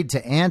afraid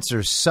to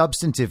answer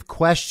substantive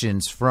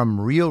questions from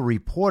real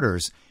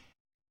reporters.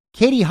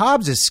 Katie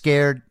Hobbs is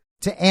scared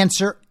to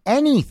answer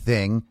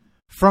anything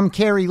from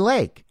Kari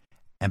Lake.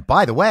 And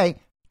by the way,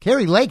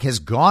 Kari Lake has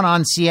gone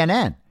on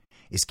CNN.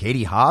 Is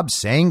Katie Hobbs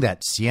saying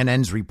that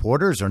CNN's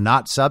reporters are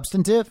not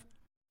substantive?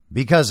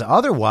 Because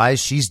otherwise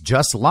she's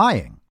just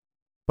lying.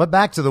 But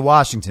back to the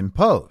Washington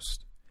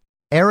Post.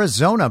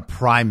 Arizona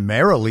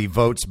primarily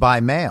votes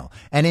by mail,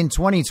 and in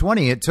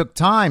 2020 it took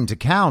time to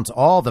count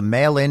all the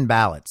mail-in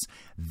ballots.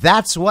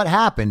 That's what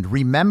happened.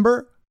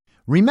 Remember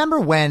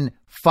when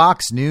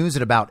Fox News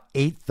at about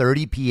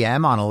 8:30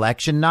 p.m. on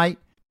election night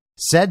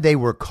said they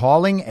were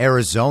calling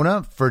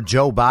Arizona for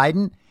Joe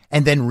Biden,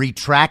 and then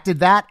retracted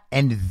that,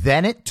 and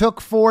then it took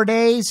 4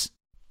 days?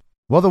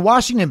 Well, the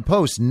Washington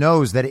Post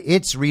knows that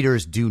its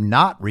readers do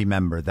not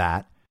remember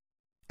that,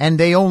 and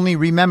they only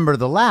remember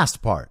the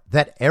last part,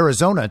 that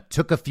Arizona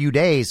took a few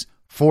days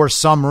for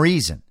some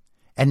reason.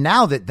 And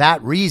now that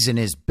that reason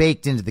is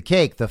baked into the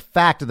cake, the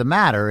fact of the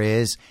matter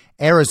is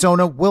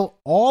Arizona will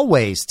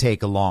always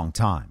take a long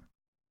time.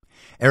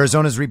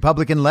 Arizona's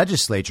Republican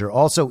legislature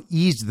also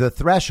eased the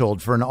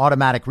threshold for an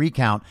automatic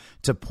recount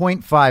to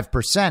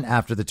 0.5%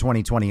 after the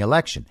 2020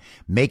 election,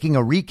 making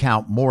a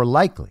recount more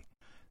likely.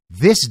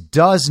 This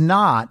does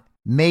not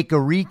make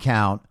a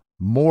recount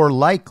more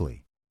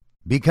likely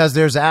because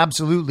there's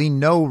absolutely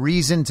no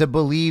reason to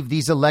believe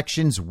these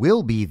elections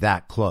will be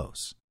that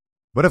close.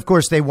 But of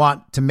course, they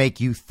want to make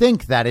you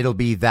think that it'll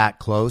be that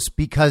close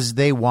because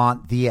they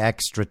want the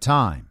extra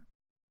time.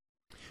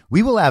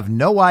 We will have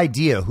no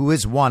idea who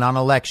has won on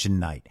election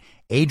night.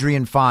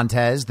 Adrian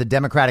Fontes, the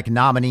Democratic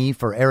nominee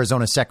for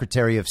Arizona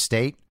Secretary of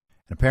State,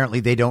 and apparently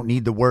they don't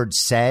need the word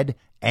said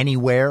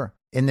anywhere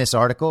in this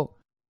article.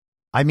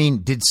 I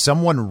mean, did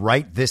someone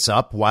write this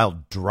up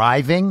while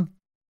driving?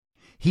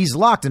 He's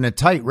locked in a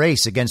tight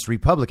race against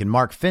Republican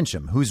Mark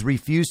Finchem, who's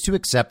refused to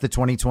accept the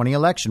 2020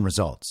 election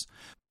results.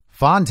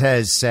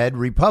 Fontes said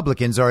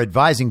Republicans are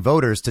advising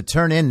voters to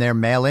turn in their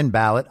mail-in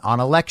ballot on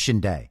Election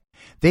Day.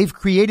 They've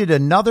created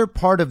another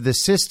part of the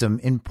system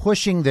in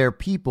pushing their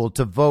people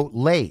to vote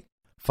late,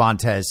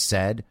 Fontes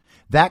said.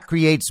 That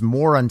creates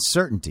more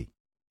uncertainty.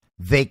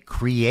 They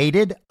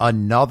created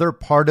another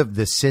part of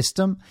the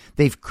system?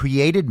 They've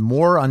created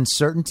more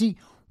uncertainty?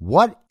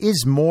 What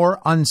is more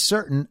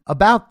uncertain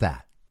about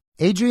that?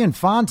 Adrian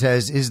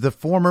Fontes is the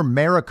former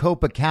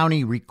Maricopa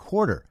County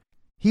recorder.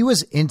 He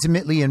was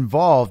intimately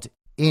involved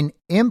in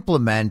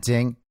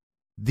implementing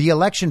the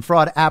election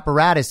fraud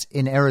apparatus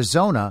in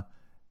Arizona,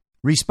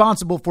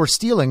 responsible for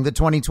stealing the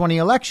 2020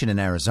 election in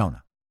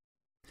Arizona.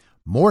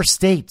 More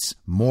states,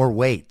 more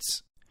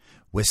waits.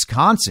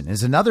 Wisconsin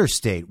is another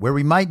state where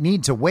we might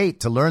need to wait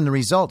to learn the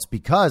results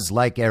because,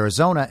 like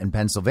Arizona and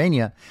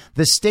Pennsylvania,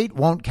 the state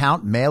won't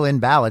count mail-in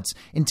ballots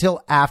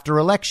until after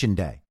Election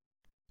Day.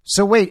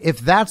 So wait, if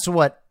that's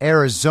what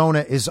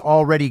Arizona is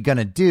already going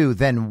to do,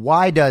 then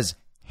why does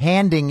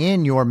handing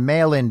in your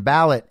mail-in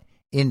ballot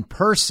in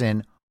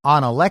person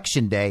on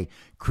Election Day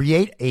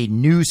create a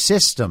new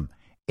system,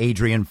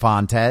 Adrian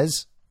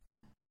Fontes?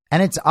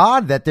 And it's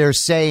odd that they're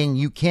saying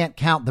you can't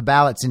count the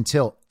ballots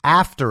until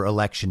after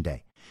Election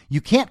Day.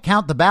 You can't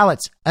count the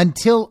ballots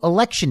until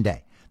Election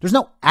Day. There's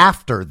no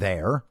after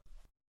there.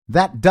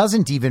 That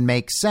doesn't even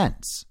make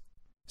sense.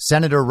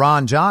 Senator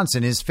Ron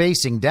Johnson is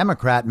facing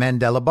Democrat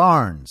Mandela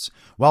Barnes.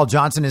 While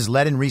Johnson is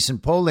led in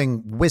recent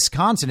polling,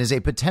 Wisconsin is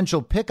a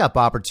potential pickup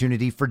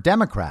opportunity for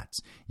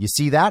Democrats. You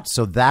see that?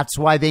 So that's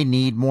why they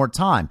need more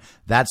time.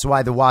 That's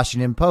why the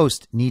Washington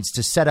Post needs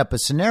to set up a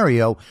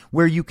scenario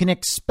where you can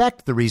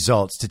expect the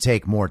results to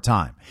take more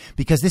time,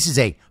 because this is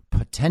a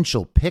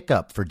potential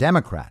pickup for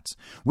Democrats,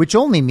 which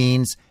only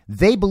means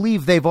they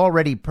believe they've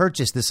already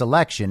purchased this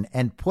election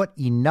and put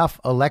enough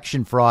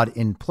election fraud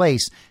in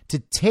place to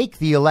take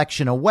the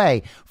election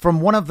away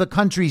from one of the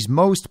country's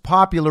most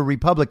popular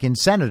Republican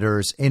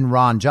senators in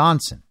Ron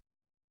Johnson.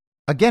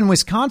 Again,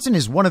 Wisconsin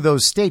is one of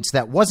those states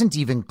that wasn't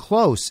even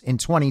close in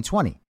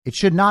 2020. It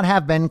should not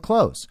have been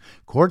close.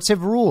 Courts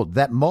have ruled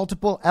that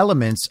multiple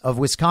elements of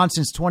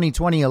Wisconsin's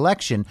 2020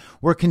 election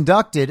were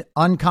conducted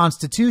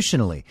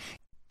unconstitutionally,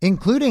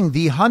 including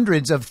the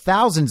hundreds of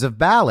thousands of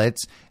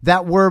ballots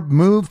that were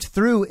moved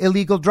through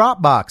illegal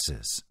drop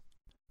boxes.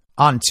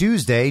 On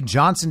Tuesday,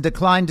 Johnson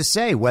declined to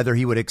say whether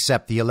he would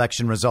accept the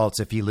election results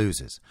if he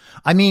loses.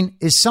 I mean,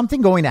 is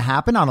something going to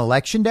happen on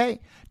Election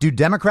Day? Do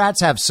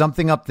Democrats have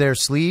something up their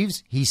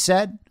sleeves? He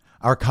said.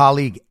 Our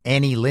colleague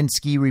Annie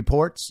Linsky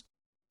reports.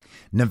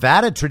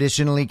 Nevada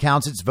traditionally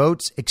counts its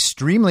votes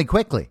extremely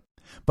quickly.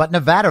 But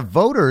Nevada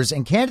voters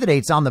and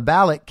candidates on the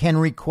ballot can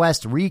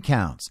request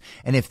recounts.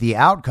 And if the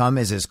outcome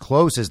is as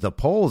close as the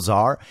polls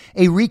are,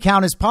 a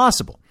recount is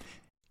possible.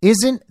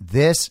 Isn't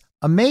this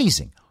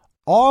amazing?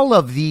 All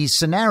of these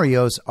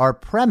scenarios are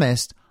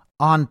premised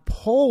on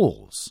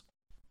polls.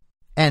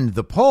 And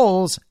the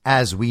polls,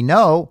 as we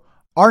know,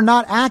 are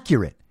not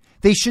accurate.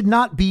 They should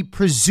not be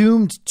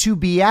presumed to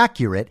be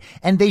accurate,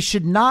 and they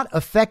should not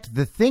affect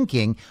the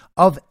thinking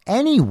of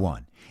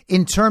anyone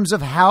in terms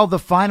of how the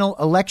final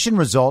election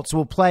results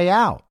will play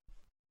out.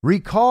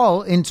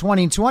 Recall in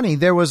 2020,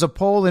 there was a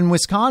poll in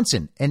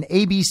Wisconsin, an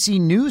ABC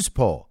News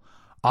poll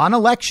on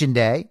Election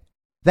Day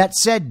that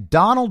said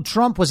Donald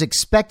Trump was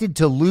expected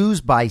to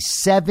lose by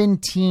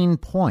 17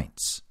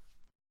 points.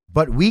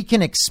 But we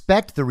can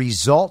expect the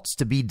results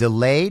to be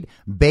delayed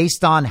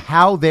based on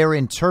how they're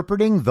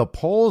interpreting the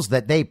polls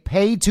that they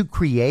pay to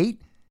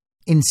create?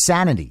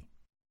 Insanity.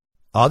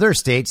 Other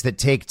states that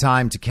take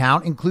time to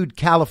count include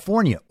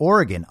California,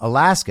 Oregon,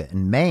 Alaska,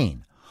 and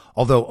Maine.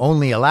 Although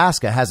only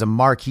Alaska has a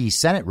marquee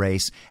Senate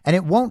race, and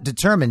it won't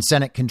determine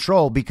Senate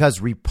control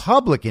because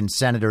Republican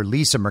Senator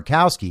Lisa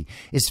Murkowski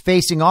is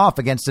facing off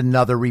against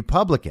another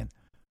Republican,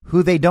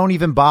 who they don't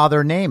even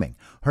bother naming.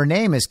 Her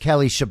name is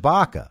Kelly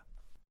Tshibaka.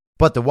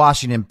 But the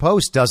Washington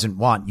Post doesn't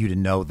want you to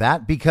know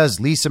that because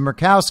Lisa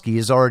Murkowski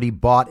is already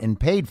bought and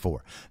paid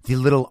for. The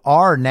little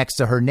R next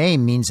to her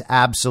name means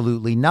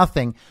absolutely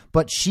nothing,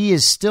 but she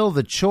is still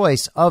the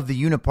choice of the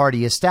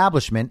uniparty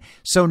establishment,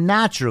 so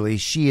naturally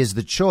she is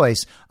the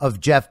choice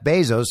of Jeff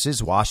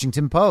Bezos'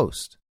 Washington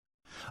Post.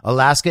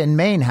 Alaska and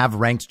Maine have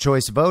ranked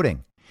choice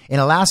voting. In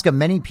Alaska,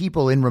 many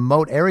people in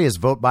remote areas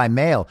vote by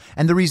mail,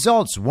 and the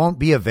results won't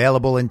be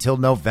available until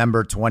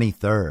November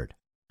 23rd.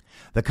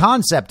 The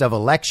concept of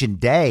Election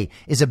Day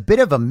is a bit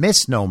of a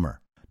misnomer.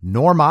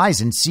 Norm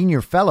Eisen,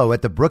 senior fellow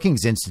at the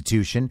Brookings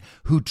Institution,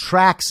 who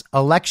tracks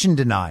election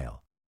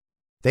denial.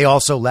 They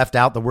also left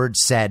out the word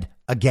said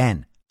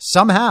again,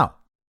 somehow.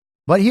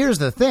 But here's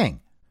the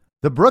thing.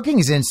 The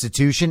Brookings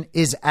Institution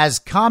is as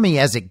commie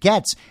as it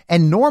gets,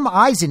 and Norm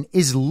Eisen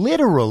is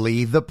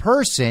literally the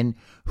person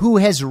who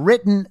has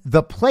written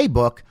the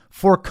playbook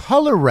for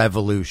color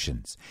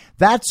revolutions.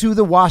 That's who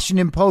the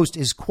Washington Post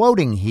is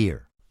quoting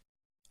here.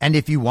 And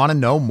if you want to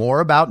know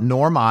more about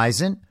Norm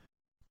Eisen,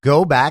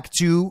 go back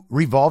to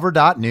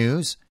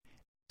revolver.news,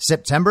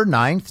 September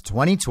 9th,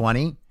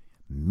 2020.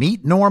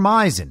 Meet Norm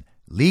Eisen,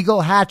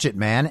 legal hatchet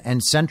man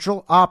and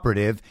central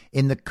operative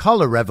in the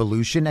color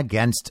revolution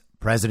against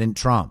President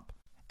Trump.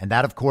 And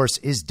that, of course,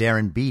 is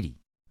Darren Beattie.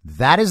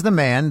 That is the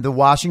man the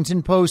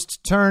Washington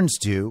Post turns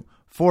to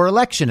for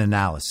election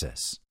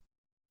analysis.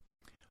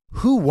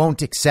 Who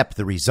won't accept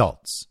the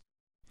results?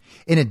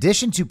 In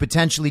addition to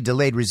potentially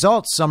delayed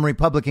results, some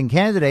Republican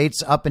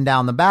candidates up and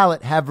down the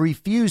ballot have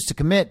refused to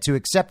commit to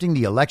accepting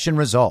the election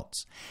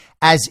results,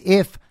 as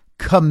if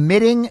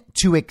committing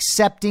to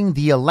accepting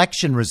the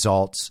election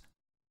results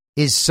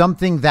is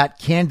something that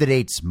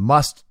candidates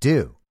must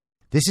do.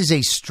 This is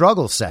a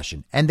struggle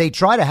session, and they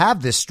try to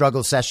have this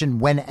struggle session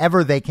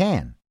whenever they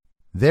can.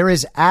 There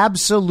is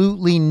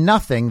absolutely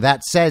nothing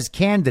that says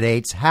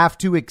candidates have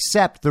to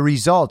accept the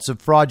results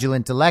of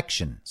fraudulent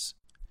elections.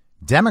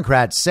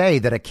 Democrats say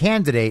that a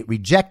candidate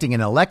rejecting an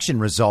election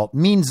result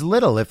means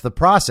little if the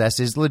process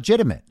is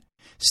legitimate.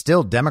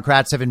 Still,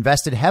 Democrats have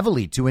invested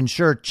heavily to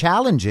ensure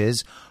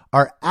challenges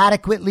are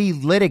adequately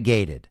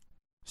litigated.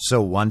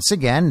 So once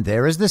again,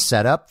 there is the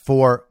setup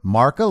for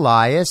Mark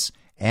Elias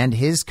and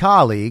his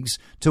colleagues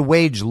to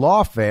wage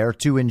lawfare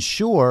to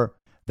ensure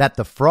that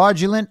the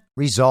fraudulent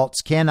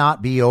results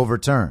cannot be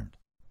overturned.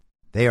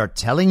 They are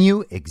telling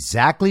you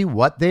exactly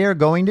what they are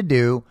going to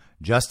do,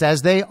 just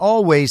as they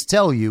always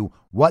tell you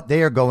what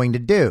they are going to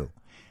do.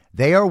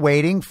 They are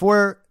waiting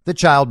for the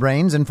child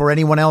brains and for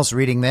anyone else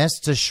reading this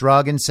to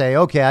shrug and say,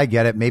 okay, I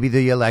get it. Maybe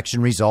the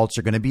election results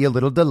are going to be a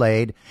little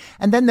delayed,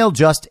 and then they'll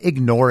just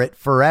ignore it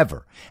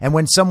forever. And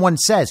when someone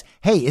says,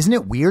 hey, isn't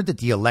it weird that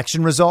the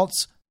election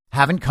results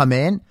haven't come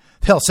in?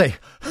 They'll say,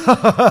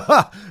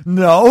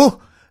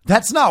 no,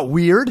 that's not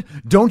weird.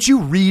 Don't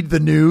you read the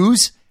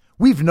news?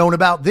 We've known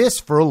about this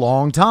for a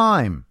long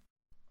time.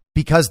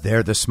 Because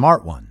they're the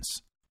smart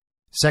ones.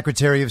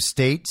 Secretary of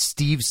State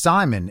Steve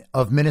Simon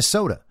of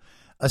Minnesota,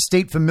 a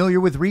state familiar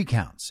with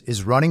recounts,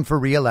 is running for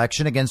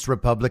re-election against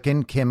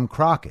Republican Kim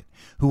Crockett,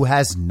 who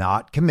has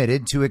not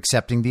committed to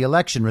accepting the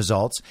election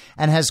results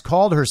and has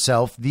called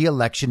herself the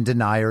election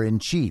denier in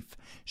chief.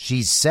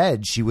 She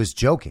said she was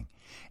joking.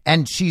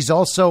 And she's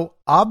also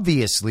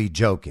obviously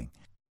joking.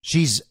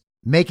 She's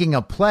making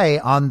a play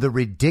on the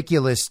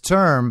ridiculous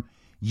term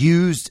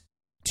used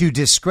to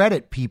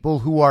discredit people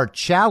who are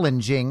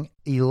challenging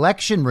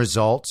election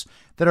results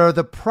that are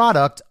the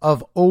product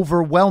of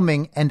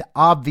overwhelming and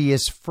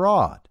obvious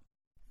fraud.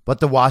 But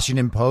the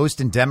Washington Post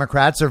and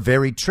Democrats are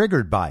very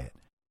triggered by it.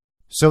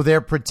 So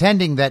they're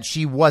pretending that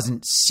she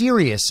wasn't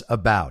serious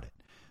about it.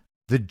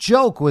 The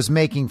joke was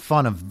making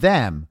fun of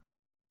them.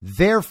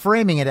 They're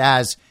framing it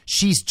as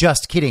she's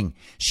just kidding.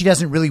 She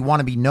doesn't really want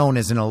to be known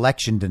as an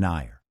election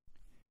denier.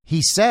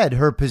 He said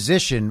her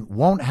position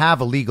won't have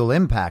a legal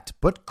impact,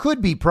 but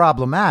could be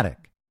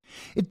problematic.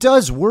 It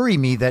does worry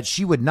me that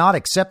she would not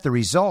accept the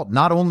result,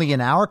 not only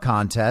in our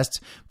contests,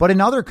 but in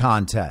other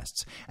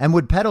contests, and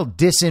would peddle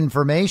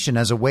disinformation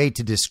as a way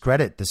to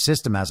discredit the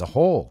system as a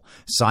whole,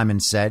 Simon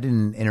said in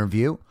an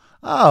interview.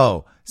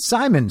 Oh,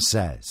 Simon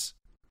says.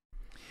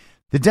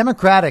 The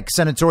Democratic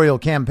Senatorial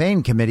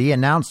Campaign Committee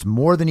announced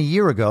more than a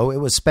year ago it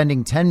was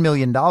spending $10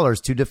 million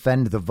to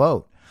defend the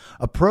vote,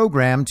 a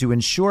program to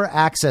ensure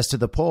access to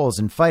the polls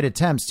and fight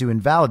attempts to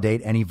invalidate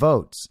any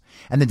votes.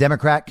 And the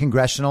Democrat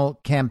Congressional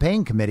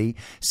Campaign Committee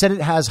said it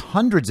has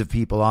hundreds of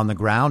people on the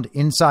ground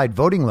inside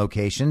voting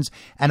locations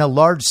and a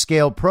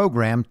large-scale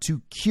program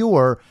to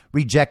cure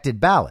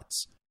rejected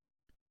ballots.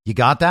 You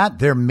got that?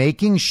 They're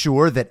making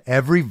sure that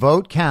every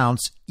vote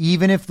counts,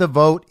 even if the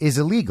vote is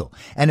illegal.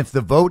 And if the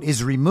vote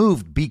is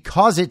removed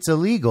because it's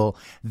illegal,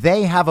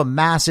 they have a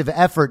massive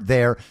effort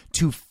there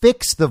to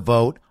fix the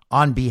vote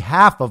on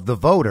behalf of the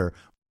voter,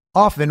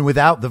 often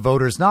without the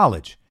voter's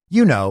knowledge.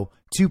 You know,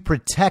 to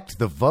protect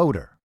the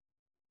voter.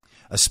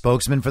 A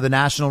spokesman for the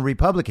National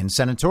Republican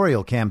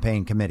Senatorial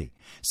Campaign Committee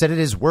said it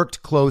has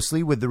worked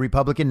closely with the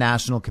Republican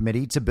National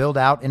Committee to build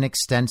out an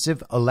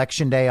extensive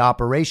Election Day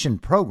operation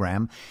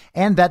program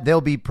and that they'll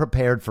be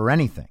prepared for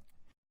anything.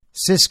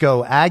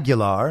 Cisco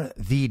Aguilar,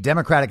 the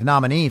Democratic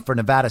nominee for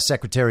Nevada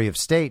Secretary of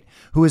State,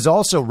 who is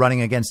also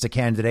running against a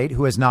candidate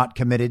who has not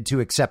committed to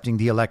accepting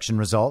the election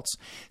results,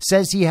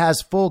 says he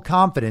has full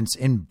confidence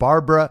in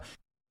Barbara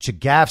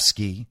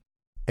Chagafsky,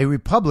 a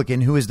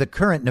Republican who is the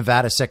current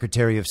Nevada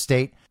Secretary of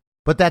State,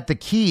 but that the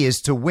key is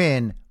to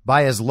win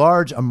by as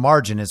large a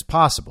margin as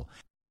possible.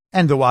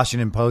 And the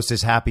Washington Post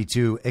is happy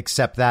to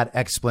accept that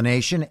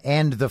explanation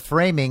and the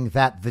framing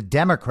that the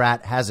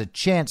Democrat has a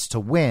chance to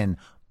win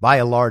by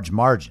a large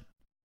margin.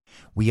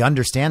 We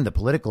understand the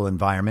political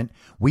environment.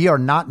 We are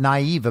not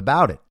naive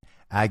about it,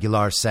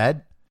 Aguilar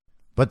said.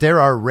 But there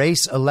are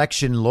race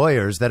election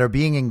lawyers that are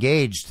being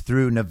engaged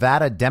through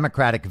Nevada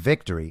Democratic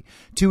victory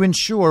to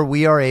ensure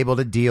we are able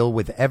to deal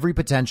with every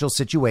potential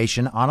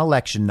situation on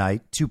election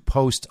night to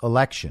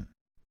post-election.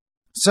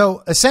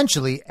 So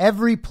essentially,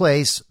 every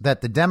place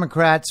that the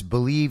Democrats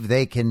believe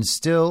they can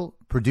still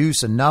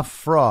produce enough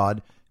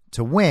fraud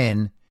to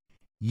win,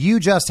 you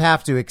just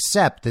have to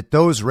accept that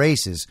those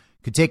races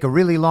could take a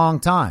really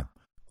long time.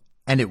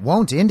 And it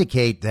won't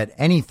indicate that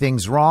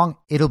anything's wrong.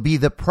 It'll be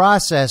the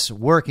process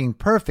working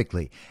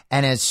perfectly.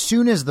 And as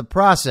soon as the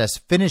process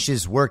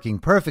finishes working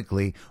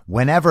perfectly,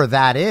 whenever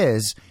that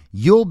is,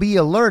 you'll be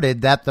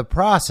alerted that the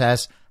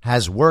process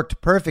has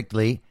worked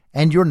perfectly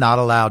and you're not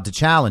allowed to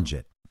challenge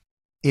it.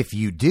 If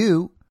you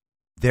do,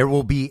 there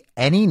will be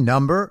any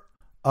number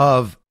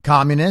of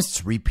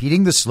communists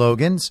repeating the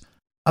slogans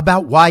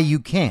about why you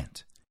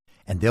can't.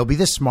 And they'll be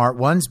the smart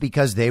ones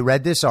because they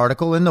read this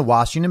article in the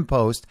Washington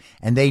Post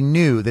and they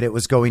knew that it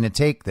was going to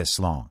take this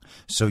long.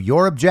 So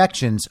your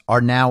objections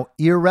are now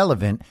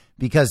irrelevant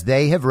because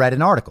they have read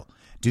an article.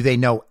 Do they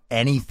know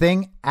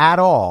anything at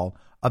all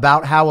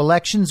about how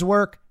elections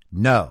work?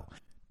 No.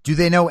 Do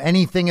they know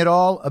anything at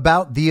all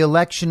about the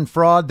election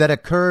fraud that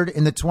occurred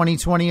in the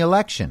 2020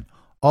 election?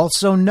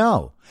 Also,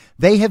 no.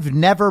 They have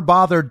never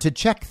bothered to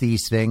check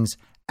these things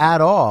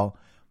at all.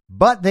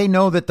 But they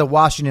know that the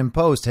Washington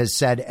Post has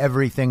said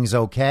everything's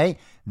okay.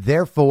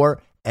 Therefore,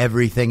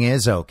 everything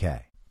is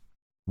okay.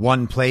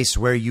 One place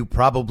where you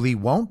probably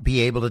won't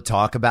be able to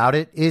talk about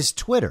it is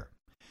Twitter.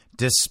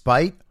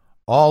 Despite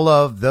all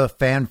of the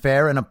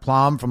fanfare and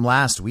aplomb from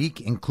last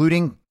week,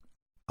 including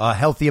a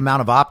healthy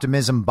amount of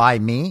optimism by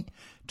me,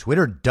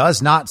 Twitter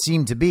does not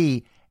seem to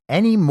be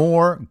any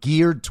more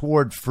geared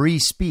toward free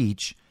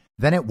speech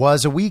than it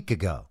was a week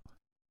ago.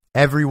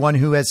 Everyone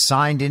who has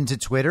signed into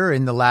Twitter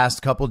in the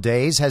last couple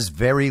days has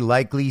very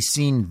likely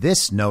seen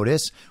this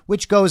notice,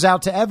 which goes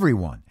out to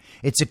everyone.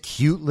 It's a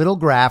cute little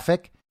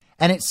graphic,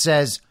 and it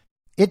says,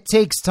 "It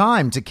takes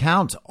time to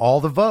count all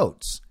the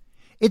votes."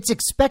 It's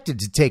expected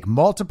to take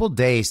multiple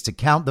days to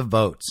count the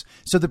votes,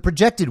 so the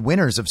projected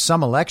winners of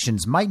some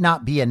elections might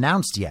not be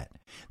announced yet.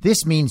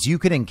 This means you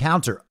could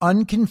encounter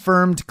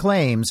unconfirmed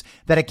claims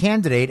that a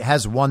candidate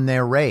has won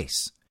their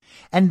race.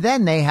 And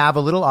then they have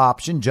a little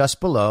option just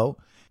below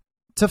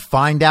to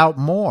find out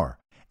more.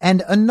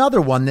 And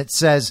another one that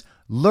says,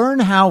 learn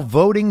how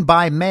voting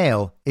by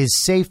mail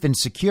is safe and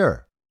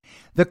secure.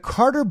 The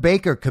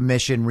Carter-Baker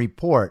Commission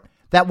report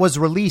that was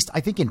released, I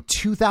think, in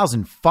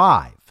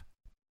 2005,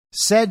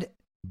 said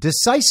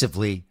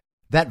decisively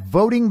that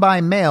voting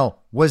by mail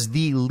was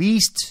the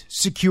least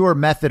secure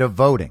method of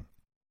voting.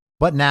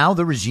 But now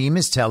the regime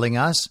is telling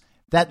us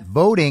that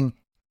voting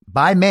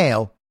by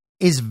mail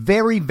is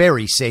very,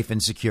 very safe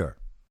and secure.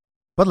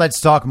 But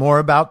let's talk more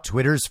about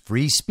Twitter's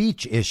free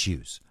speech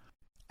issues.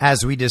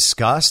 As we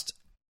discussed,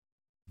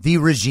 the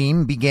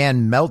regime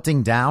began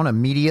melting down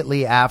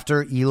immediately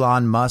after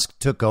Elon Musk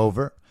took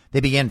over. They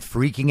began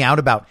freaking out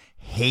about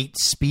hate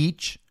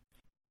speech,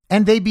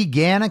 and they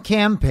began a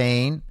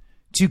campaign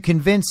to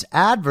convince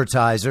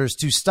advertisers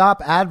to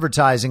stop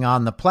advertising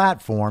on the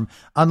platform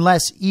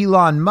unless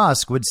Elon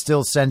Musk would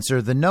still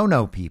censor the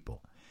no-no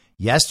people.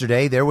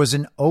 Yesterday, there was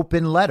an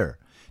open letter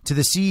to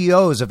the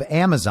CEOs of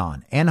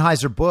Amazon,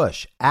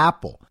 Anheuser-Busch,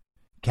 Apple,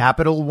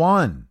 Capital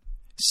One,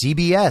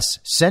 CBS,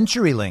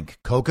 CenturyLink,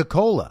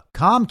 Coca-Cola,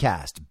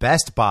 Comcast,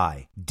 Best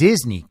Buy,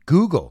 Disney,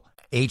 Google,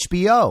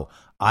 HBO,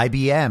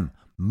 IBM,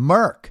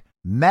 Merck,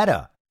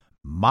 Meta,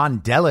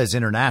 Mondelez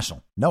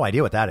International, no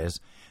idea what that is,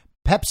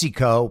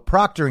 PepsiCo,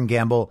 Procter &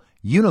 Gamble,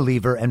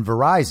 Unilever, and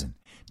Verizon.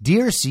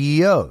 Dear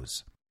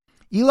CEOs,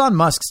 Elon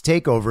Musk's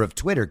takeover of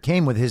Twitter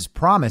came with his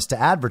promise to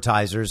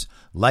advertisers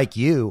like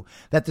you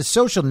that the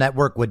social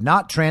network would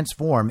not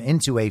transform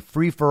into a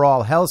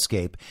free-for-all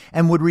hellscape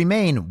and would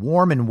remain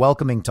warm and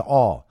welcoming to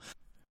all.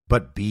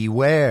 But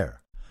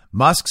beware.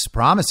 Musk's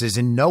promises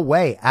in no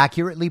way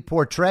accurately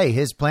portray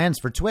his plans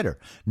for Twitter,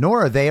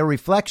 nor are they a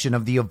reflection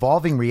of the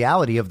evolving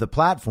reality of the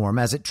platform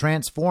as it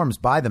transforms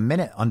by the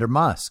minute under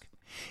Musk.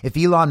 If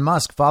Elon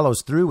Musk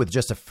follows through with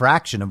just a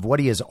fraction of what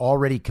he has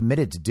already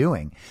committed to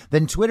doing,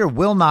 then Twitter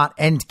will not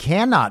and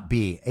cannot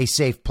be a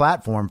safe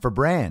platform for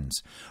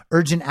brands.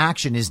 Urgent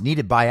action is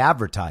needed by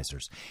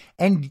advertisers.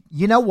 And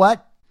you know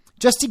what?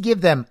 Just to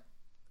give them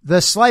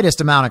the slightest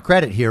amount of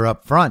credit here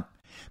up front,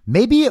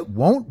 maybe it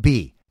won't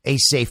be a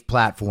safe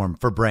platform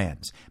for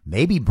brands.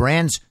 Maybe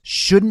brands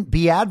shouldn't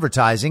be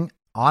advertising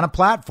on a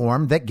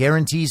platform that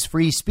guarantees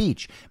free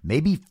speech.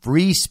 Maybe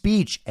free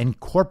speech and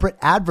corporate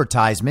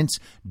advertisements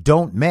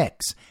don't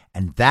mix,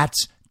 and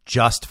that's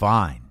just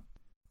fine.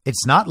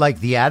 It's not like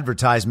the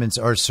advertisements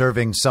are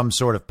serving some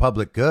sort of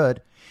public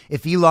good.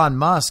 If Elon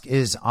Musk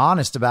is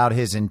honest about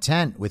his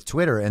intent with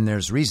Twitter, and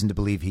there's reason to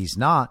believe he's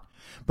not,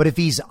 but if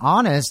he's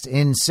honest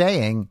in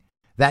saying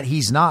that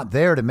he's not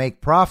there to make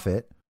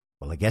profit,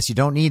 well, I guess you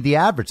don't need the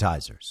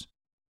advertisers.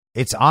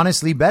 It's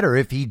honestly better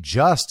if he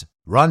just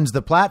runs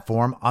the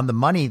platform on the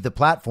money the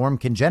platform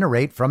can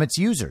generate from its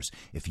users.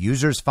 If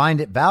users find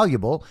it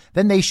valuable,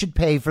 then they should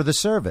pay for the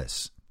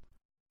service.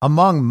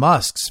 Among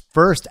Musk's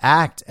first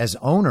act as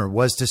owner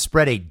was to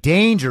spread a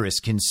dangerous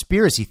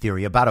conspiracy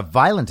theory about a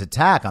violent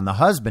attack on the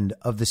husband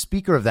of the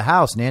Speaker of the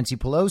House, Nancy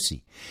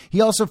Pelosi. He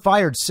also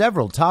fired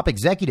several top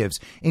executives,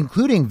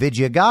 including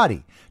Vijaya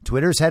Gadde,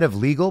 Twitter's head of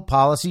legal,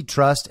 policy,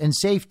 trust, and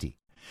safety.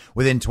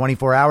 Within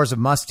 24 hours of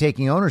Musk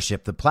taking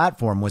ownership, the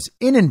platform was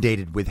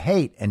inundated with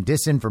hate and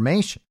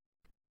disinformation.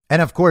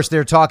 And of course,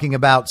 they're talking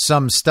about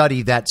some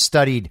study that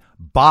studied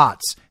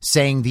bots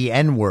saying the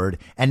N-word,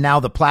 and now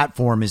the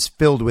platform is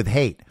filled with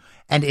hate.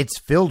 And it's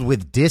filled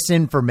with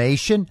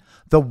disinformation.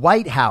 The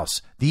White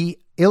House, the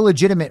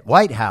illegitimate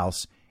White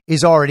House,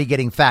 is already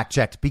getting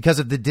fact-checked because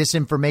of the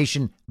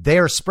disinformation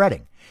they're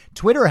spreading.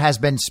 Twitter has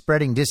been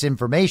spreading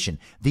disinformation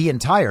the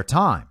entire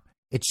time.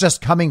 It's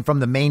just coming from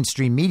the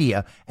mainstream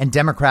media and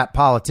Democrat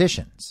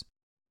politicians.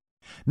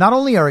 Not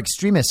only are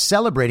extremists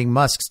celebrating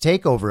Musk's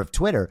takeover of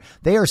Twitter,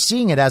 they are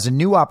seeing it as a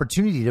new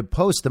opportunity to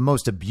post the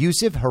most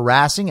abusive,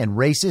 harassing, and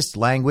racist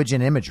language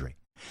and imagery.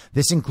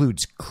 This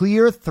includes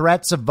clear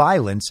threats of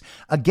violence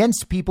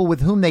against people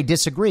with whom they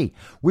disagree.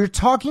 We're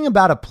talking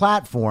about a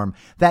platform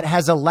that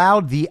has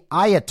allowed the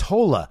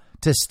Ayatollah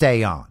to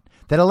stay on,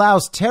 that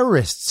allows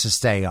terrorists to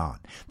stay on,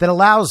 that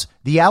allows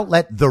the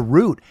outlet The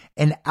Root,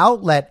 an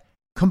outlet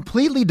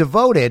completely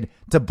devoted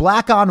to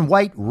black on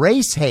white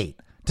race hate,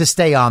 to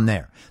stay on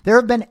there. There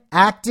have been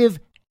active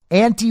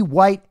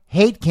anti-white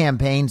hate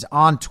campaigns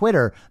on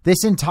Twitter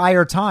this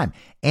entire time.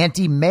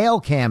 Anti-male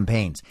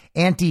campaigns,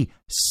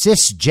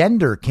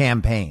 anti-cisgender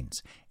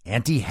campaigns,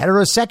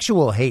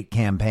 anti-heterosexual hate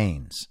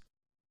campaigns.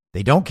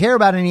 They don't care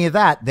about any of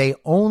that. They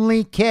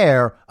only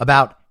care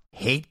about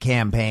hate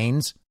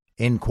campaigns,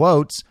 in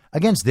quotes,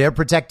 against their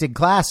protected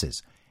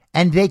classes.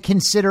 And they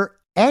consider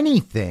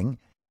anything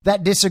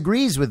that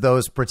disagrees with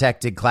those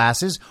protected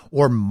classes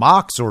or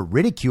mocks or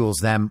ridicules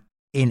them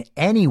in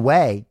any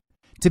way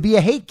to be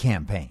a hate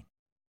campaign.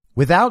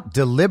 Without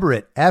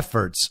deliberate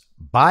efforts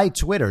by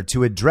Twitter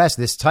to address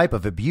this type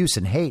of abuse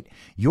and hate,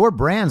 your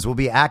brands will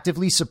be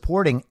actively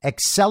supporting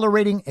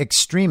accelerating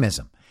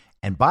extremism.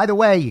 And by the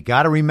way, you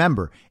got to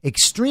remember,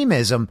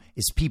 extremism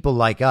is people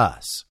like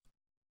us.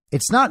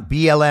 It's not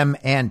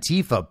BLM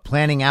Antifa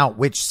planning out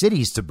which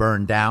cities to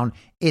burn down.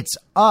 It's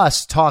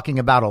us talking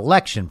about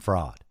election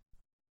fraud.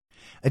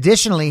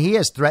 Additionally, he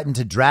has threatened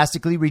to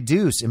drastically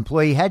reduce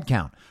employee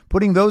headcount,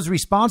 putting those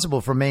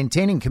responsible for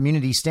maintaining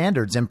community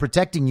standards and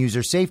protecting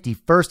user safety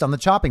first on the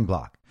chopping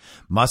block.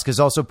 Musk has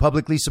also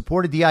publicly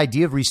supported the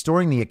idea of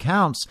restoring the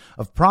accounts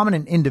of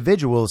prominent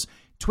individuals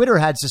Twitter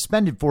had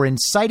suspended for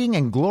inciting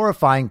and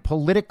glorifying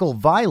political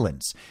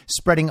violence,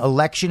 spreading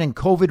election and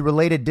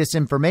COVID-related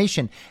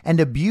disinformation, and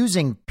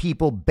abusing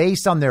people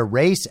based on their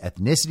race,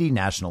 ethnicity,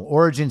 national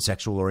origin,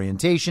 sexual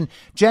orientation,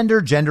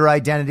 gender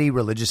identity,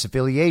 religious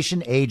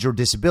affiliation, age, or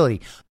disability.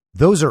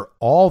 Those are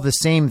all the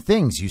same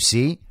things, you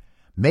see.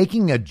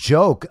 Making a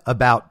joke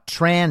about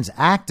trans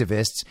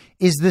activists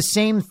is the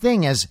same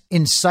thing as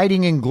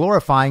inciting and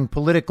glorifying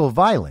political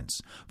violence.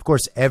 Of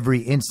course, every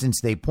instance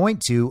they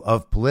point to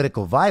of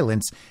political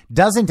violence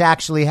doesn't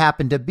actually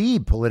happen to be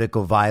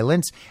political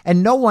violence,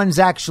 and no one's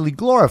actually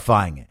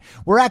glorifying it.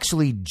 We're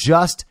actually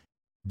just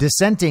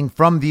dissenting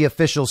from the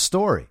official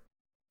story.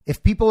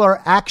 If people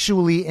are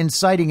actually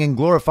inciting and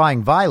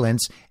glorifying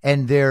violence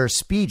and their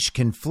speech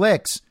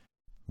conflicts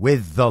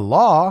with the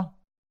law,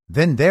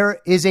 then there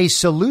is a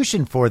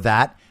solution for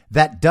that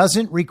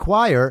doesn't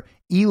require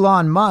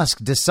Elon Musk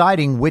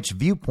deciding which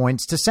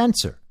viewpoints to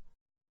censor.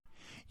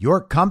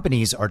 Your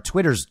companies are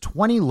Twitter's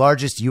 20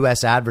 largest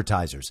U.S.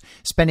 advertisers,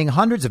 spending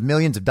hundreds of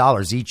millions of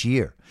dollars each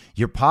year.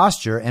 Your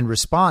posture and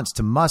response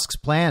to Musk's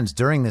plans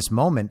during this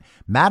moment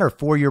matter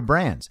for your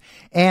brands.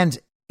 And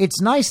it's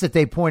nice that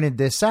they pointed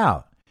this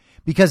out,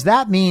 because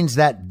that means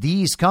that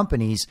these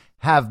companies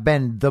have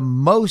been the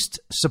most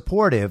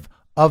supportive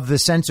of the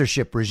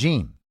censorship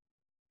regime.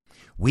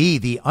 We,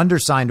 the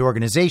undersigned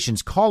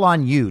organizations, call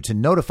on you to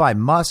notify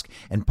Musk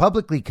and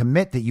publicly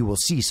commit that you will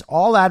cease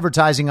all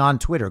advertising on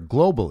Twitter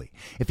globally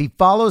if he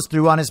follows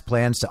through on his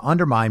plans to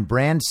undermine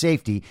brand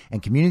safety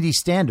and community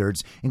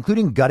standards,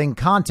 including gutting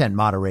content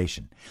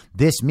moderation.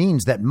 This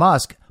means that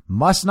Musk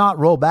must not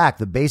roll back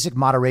the basic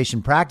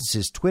moderation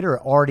practices Twitter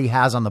already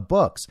has on the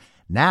books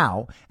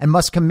now and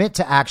must commit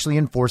to actually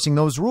enforcing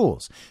those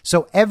rules.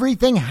 So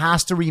everything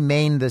has to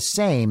remain the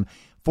same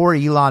for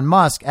Elon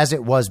Musk as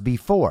it was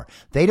before.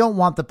 They don't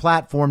want the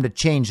platform to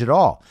change at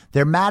all.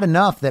 They're mad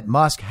enough that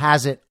Musk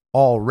has it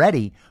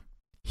already.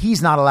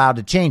 He's not allowed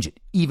to change it,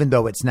 even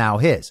though it's now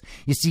his.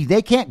 You see,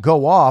 they can't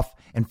go off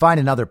and find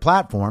another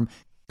platform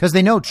because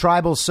they know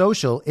Tribal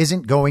Social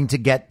isn't going to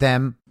get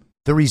them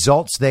the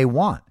results they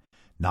want.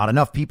 Not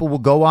enough people will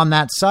go on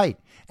that site.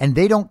 And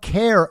they don't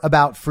care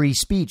about free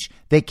speech.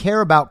 They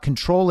care about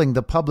controlling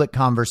the public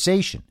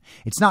conversation.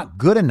 It's not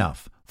good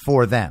enough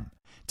for them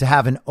to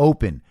have an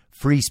open,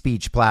 free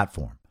speech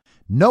platform.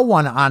 No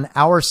one on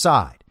our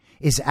side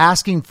is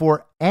asking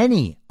for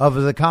any of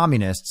the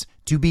communists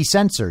to be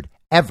censored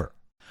ever.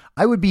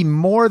 I would be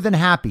more than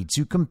happy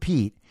to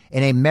compete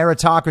in a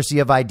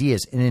meritocracy of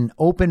ideas, in an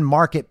open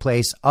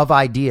marketplace of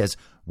ideas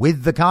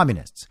with the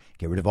communists.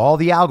 Get rid of all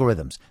the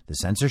algorithms, the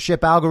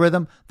censorship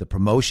algorithm, the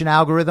promotion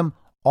algorithm,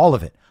 all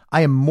of it.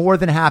 I am more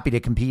than happy to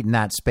compete in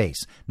that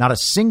space. Not a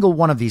single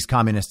one of these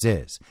communists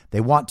is.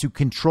 They want to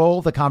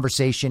control the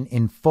conversation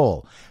in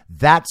full.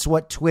 That's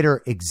what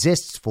Twitter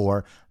exists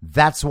for.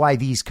 That's why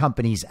these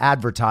companies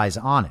advertise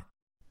on it.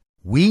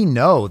 We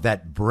know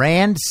that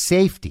brand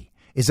safety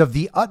is of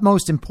the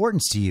utmost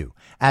importance to you.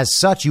 As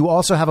such, you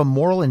also have a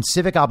moral and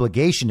civic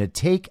obligation to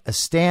take a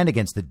stand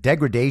against the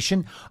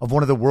degradation of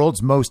one of the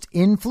world's most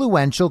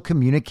influential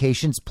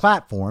communications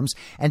platforms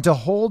and to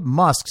hold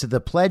Musk to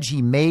the pledge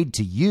he made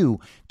to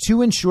you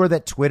to ensure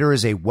that Twitter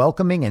is a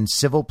welcoming and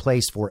civil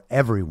place for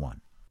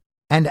everyone.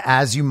 And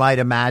as you might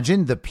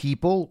imagine, the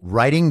people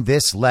writing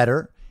this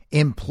letter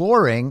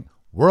imploring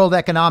World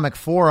Economic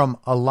Forum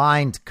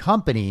aligned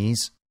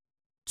companies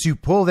to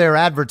pull their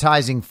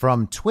advertising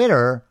from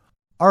Twitter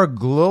are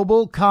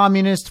global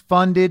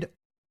communist-funded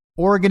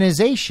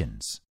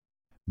organizations.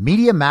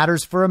 Media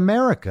Matters for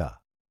America,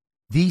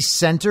 the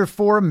Center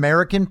for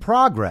American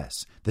Progress,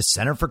 the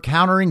Center for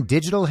Countering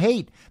Digital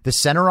Hate, the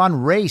Center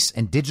on Race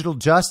and Digital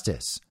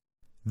Justice,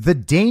 the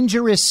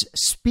Dangerous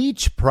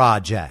Speech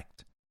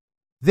Project.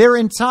 Their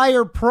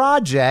entire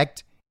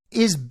project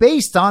is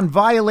based on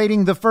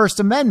violating the First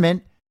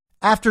Amendment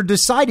after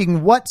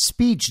deciding what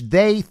speech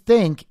they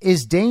think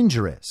is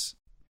dangerous.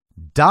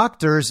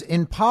 Doctors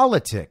in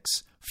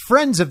Politics,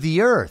 Friends of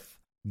the Earth,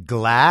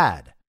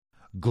 GLAAD,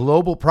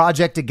 Global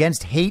Project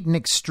Against Hate and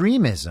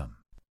Extremism,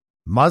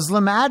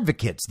 Muslim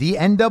Advocates, the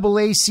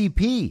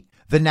NAACP,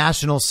 the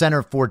National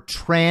Center for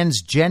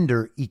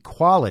Transgender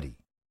Equality,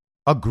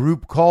 a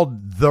group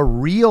called the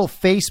Real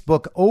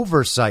Facebook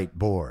Oversight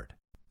Board,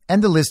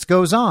 and the list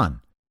goes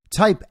on.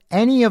 Type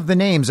any of the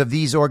names of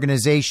these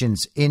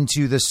organizations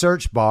into the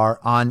search bar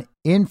on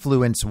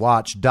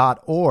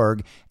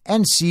influencewatch.org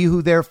and see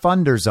who their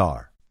funders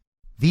are.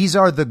 These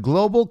are the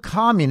global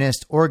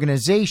communist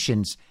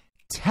organizations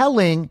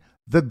telling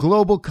the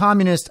global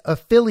communist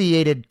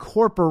affiliated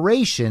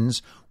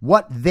corporations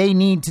what they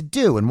need to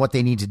do. And what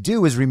they need to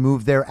do is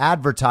remove their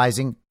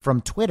advertising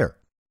from Twitter.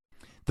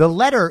 The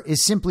letter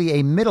is simply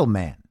a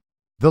middleman.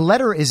 The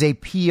letter is a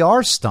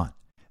PR stunt.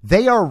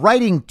 They are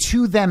writing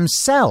to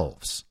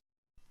themselves.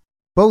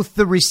 Both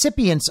the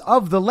recipients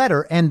of the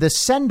letter and the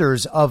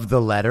senders of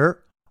the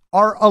letter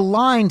are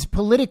aligned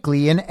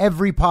politically in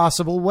every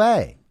possible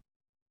way.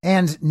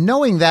 And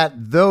knowing that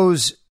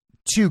those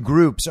two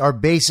groups are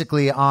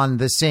basically on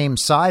the same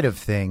side of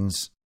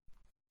things,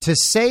 to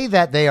say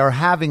that they are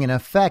having an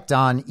effect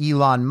on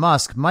Elon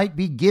Musk might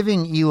be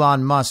giving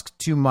Elon Musk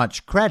too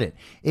much credit.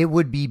 It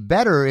would be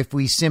better if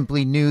we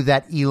simply knew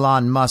that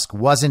Elon Musk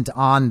wasn't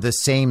on the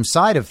same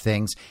side of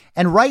things.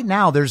 And right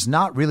now, there's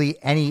not really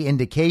any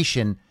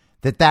indication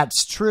that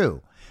that's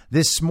true.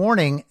 This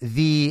morning,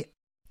 the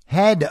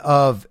head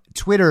of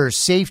Twitter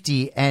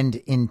Safety and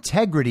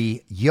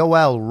Integrity,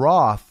 Yoel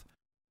Roth,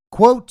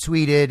 quote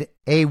tweeted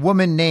a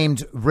woman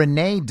named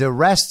Renee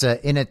DeResta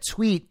in a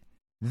tweet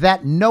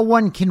that no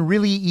one can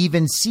really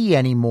even see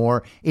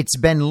anymore. It's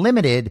been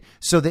limited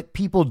so that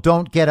people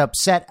don't get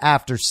upset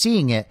after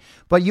seeing it.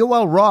 But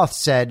Yoel Roth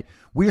said,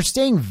 "We're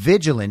staying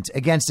vigilant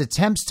against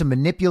attempts to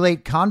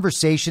manipulate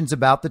conversations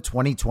about the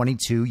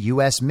 2022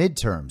 U.S.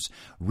 midterms.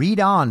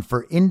 Read on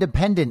for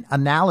independent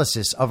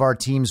analysis of our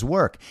team's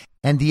work."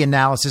 And the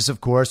analysis, of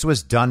course,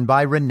 was done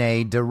by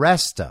Renee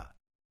DeResta.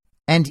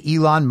 And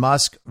Elon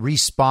Musk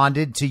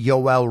responded to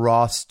Yoel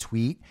Roth's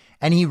tweet,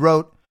 and he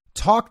wrote,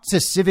 "Talk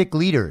to civic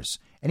leaders."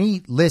 And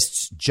he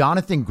lists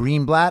Jonathan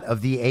Greenblatt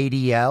of the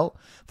ADL,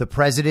 the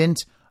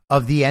president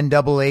of the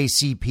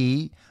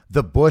NAACP,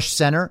 the Bush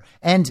Center,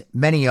 and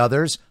many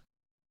others,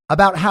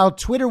 about how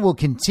Twitter will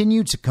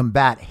continue to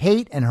combat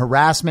hate and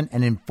harassment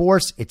and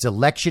enforce its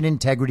election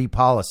integrity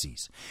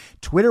policies.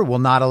 Twitter will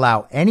not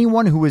allow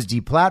anyone who is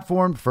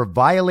deplatformed for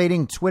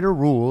violating Twitter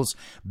rules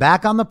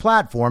back on the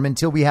platform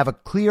until we have a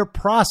clear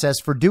process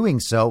for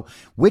doing so,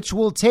 which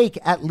will take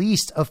at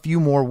least a few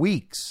more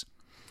weeks.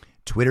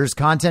 Twitter's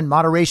Content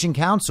Moderation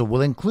Council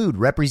will include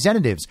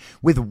representatives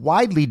with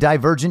widely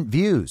divergent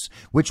views,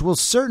 which will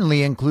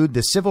certainly include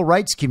the civil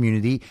rights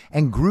community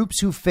and groups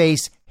who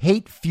face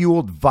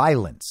hate-fueled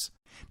violence.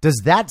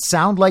 Does that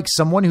sound like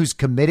someone who's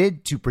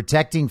committed to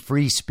protecting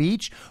free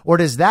speech? Or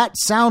does that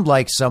sound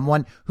like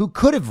someone who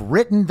could have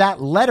written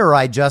that letter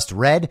I just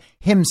read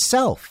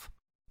himself?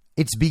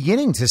 It's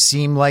beginning to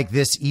seem like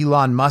this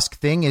Elon Musk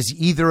thing is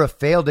either a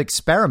failed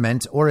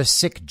experiment or a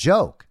sick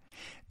joke.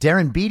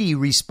 Darren Beattie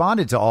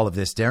responded to all of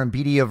this. Darren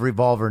Beattie of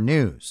Revolver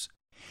News.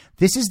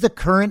 This is the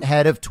current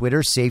head of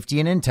Twitter Safety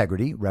and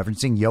Integrity,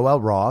 referencing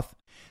Yoel Roth,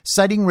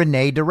 citing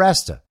Renee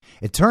DeResta.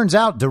 It turns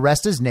out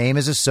DeResta's name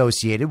is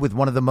associated with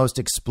one of the most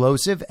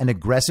explosive and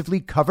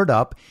aggressively covered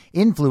up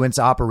influence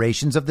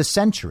operations of the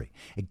century.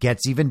 It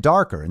gets even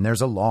darker, and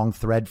there's a long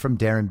thread from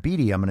Darren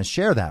Beattie. I'm going to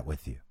share that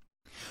with you.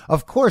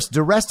 Of course,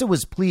 DeResta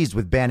was pleased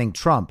with banning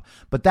Trump,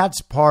 but that's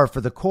par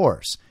for the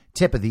course,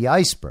 tip of the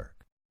iceberg.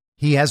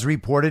 He has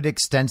reported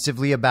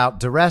extensively about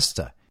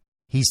DeResta.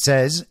 He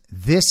says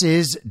this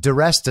is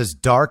DeResta's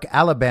dark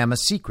Alabama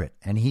secret,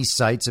 and he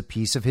cites a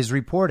piece of his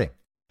reporting.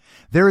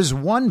 There is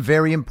one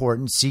very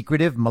important,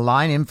 secretive,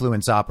 malign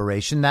influence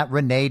operation that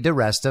Renee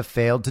DiResta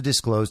failed to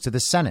disclose to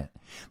the Senate.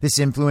 This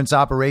influence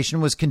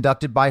operation was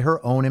conducted by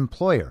her own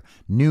employer,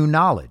 New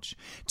Knowledge,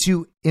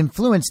 to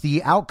influence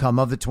the outcome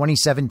of the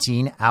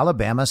 2017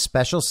 Alabama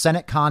Special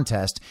Senate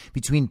contest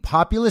between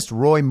populist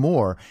Roy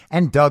Moore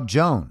and Doug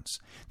Jones.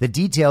 The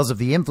details of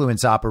the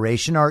influence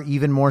operation are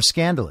even more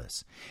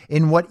scandalous,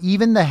 in what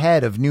even the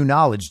head of New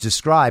Knowledge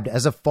described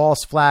as a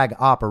false flag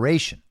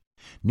operation.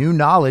 New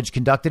Knowledge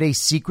conducted a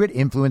secret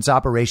influence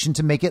operation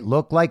to make it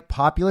look like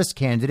populist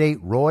candidate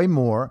Roy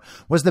Moore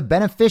was the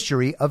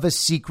beneficiary of a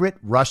secret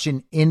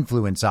Russian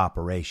influence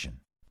operation.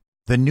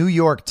 The New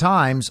York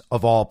Times,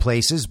 of all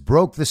places,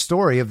 broke the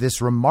story of this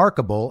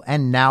remarkable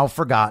and now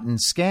forgotten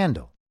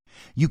scandal.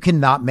 You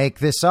cannot make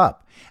this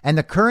up, and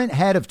the current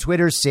head of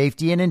Twitter's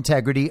safety and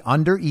integrity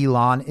under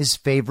Elon is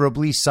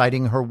favorably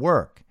citing her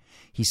work.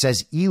 He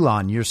says,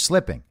 "Elon, you're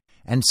slipping,"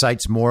 and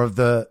cites more of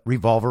the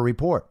Revolver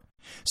report.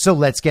 So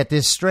let's get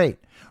this straight.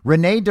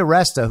 Renee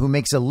DiResta, who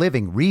makes a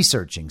living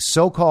researching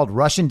so-called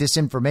Russian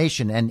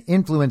disinformation and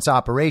influence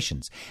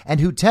operations, and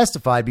who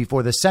testified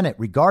before the Senate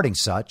regarding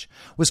such,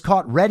 was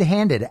caught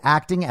red-handed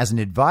acting as an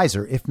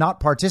advisor, if not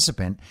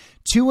participant,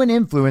 to an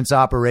influence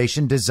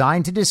operation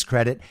designed to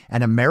discredit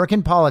an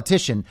American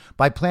politician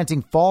by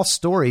planting false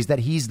stories that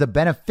he's the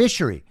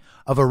beneficiary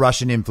of a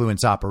Russian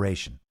influence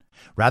operation.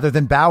 Rather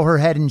than bow her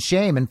head in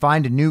shame and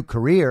find a new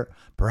career,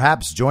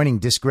 perhaps joining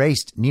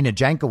disgraced Nina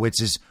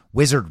Jankowicz's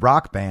Wizard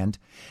Rock Band,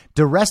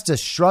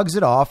 DiResta shrugs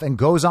it off and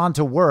goes on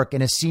to work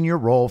in a senior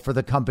role for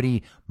the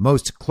company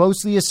most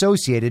closely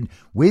associated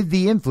with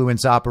the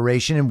influence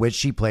operation in which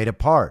she played a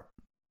part.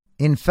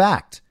 In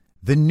fact,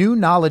 the New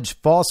Knowledge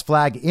false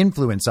flag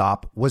influence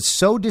op was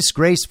so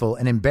disgraceful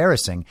and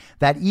embarrassing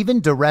that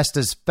even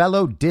DiResta's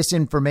fellow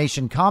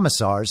disinformation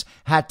commissars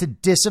had to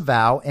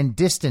disavow and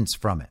distance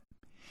from it.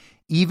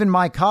 Even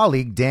my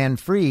colleague, Dan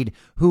Fried,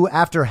 who,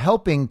 after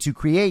helping to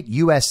create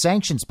U.S.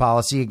 sanctions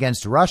policy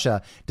against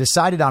Russia,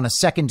 decided on a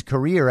second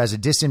career as a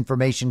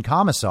disinformation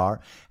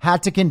commissar,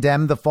 had to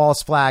condemn the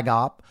false flag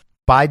op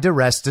by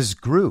DiResta's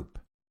group.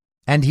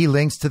 And he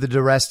links to the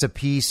DiResta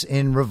piece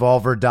in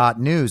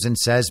Revolver.news and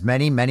says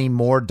many, many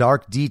more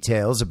dark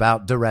details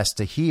about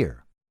DiResta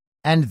here.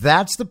 And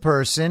that's the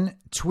person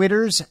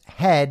Twitter's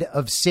head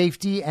of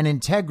safety and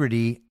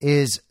integrity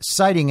is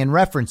citing and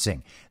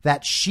referencing,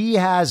 that she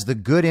has the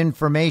good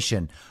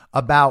information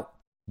about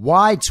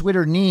why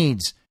Twitter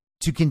needs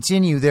to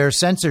continue their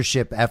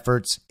censorship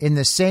efforts in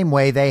the same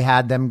way they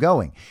had them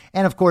going.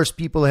 And of course,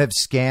 people have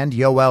scanned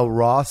Yoel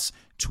Roth's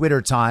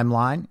Twitter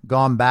timeline,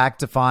 gone back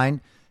to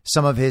find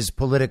some of his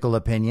political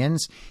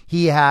opinions.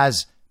 He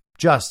has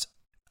just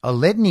a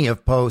litany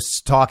of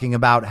posts talking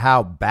about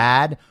how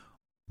bad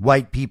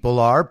white people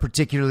are,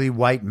 particularly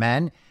white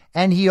men.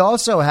 And he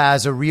also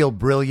has a real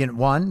brilliant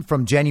one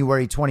from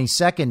January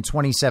 22nd,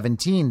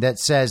 2017 that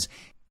says,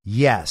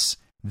 yes,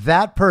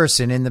 that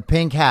person in the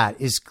pink hat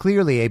is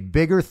clearly a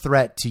bigger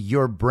threat to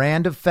your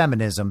brand of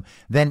feminism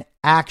than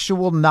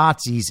actual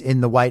Nazis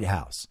in the White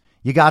House.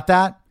 You got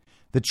that?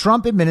 The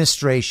Trump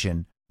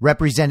administration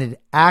represented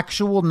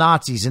actual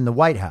Nazis in the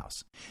White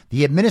House.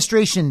 The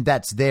administration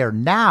that's there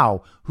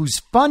now, who's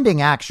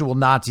funding actual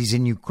Nazis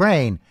in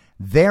Ukraine,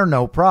 they're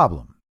no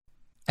problem.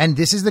 And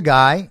this is the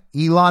guy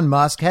Elon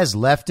Musk has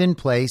left in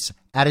place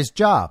at his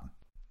job.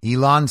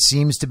 Elon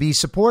seems to be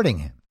supporting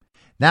him.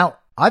 Now,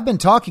 I've been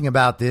talking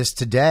about this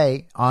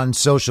today on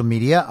social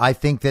media. I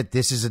think that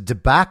this is a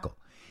debacle.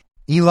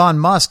 Elon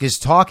Musk is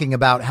talking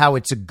about how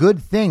it's a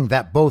good thing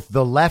that both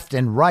the left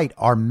and right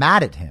are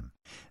mad at him.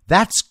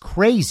 That's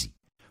crazy.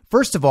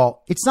 First of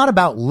all, it's not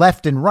about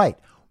left and right.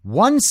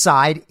 One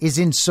side is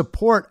in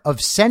support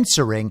of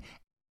censoring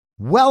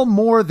well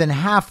more than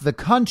half the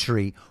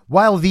country,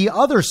 while the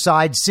other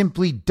side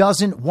simply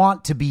doesn't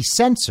want to be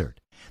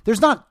censored. There's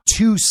not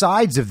two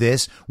sides of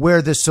this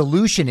where the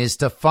solution is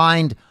to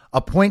find a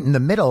point in the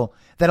middle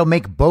that'll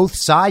make both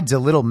sides a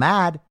little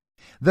mad.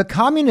 The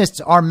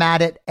communists are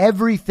mad at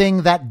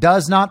everything that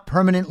does not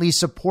permanently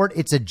support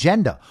its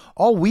agenda.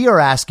 All we are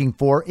asking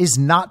for is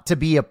not to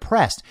be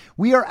oppressed.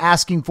 We are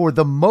asking for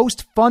the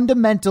most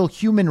fundamental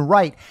human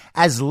right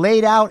as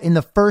laid out in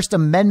the First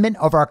Amendment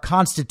of our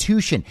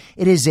Constitution.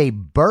 It is a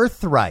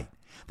birthright.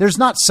 There's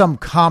not some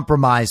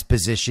compromise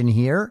position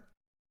here.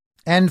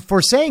 And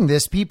for saying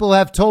this, people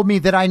have told me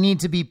that I need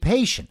to be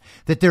patient,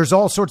 that there's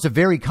all sorts of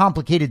very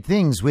complicated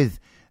things with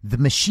the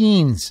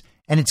machines,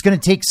 and it's going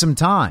to take some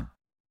time.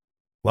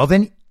 Well,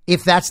 then,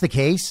 if that's the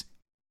case,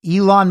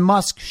 Elon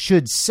Musk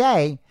should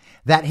say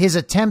that his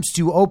attempts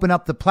to open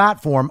up the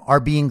platform are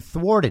being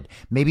thwarted.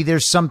 Maybe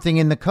there's something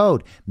in the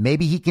code.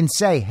 Maybe he can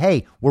say,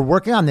 hey, we're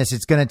working on this.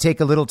 It's going to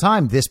take a little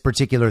time, this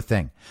particular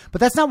thing.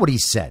 But that's not what he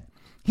said.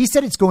 He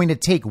said it's going to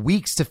take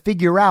weeks to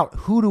figure out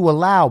who to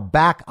allow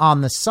back on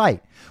the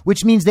site,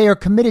 which means they are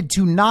committed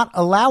to not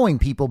allowing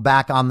people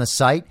back on the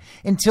site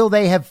until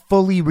they have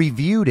fully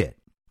reviewed it.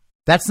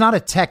 That's not a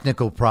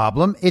technical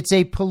problem. It's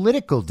a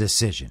political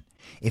decision.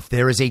 If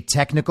there is a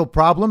technical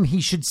problem, he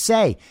should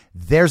say,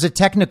 there's a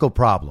technical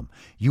problem.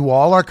 You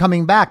all are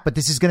coming back, but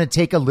this is going to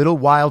take a little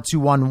while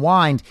to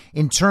unwind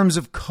in terms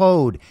of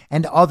code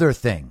and other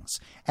things.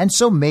 And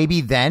so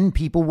maybe then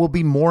people will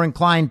be more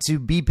inclined to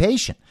be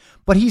patient.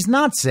 But he's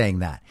not saying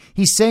that.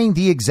 He's saying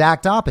the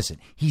exact opposite.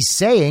 He's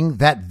saying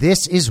that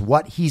this is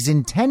what he's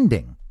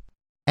intending.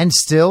 And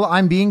still,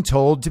 I'm being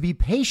told to be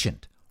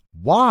patient.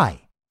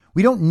 Why?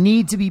 We don't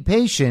need to be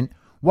patient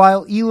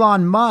while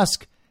Elon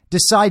Musk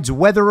decides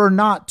whether or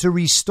not to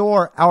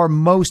restore our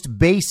most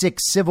basic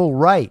civil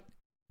right.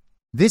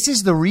 This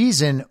is the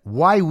reason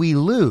why we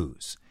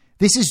lose.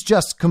 This is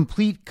just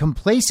complete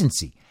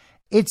complacency.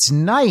 It's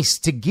nice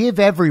to give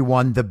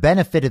everyone the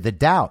benefit of the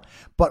doubt,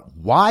 but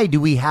why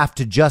do we have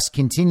to just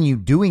continue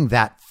doing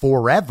that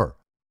forever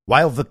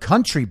while the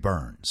country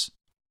burns?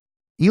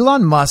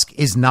 Elon Musk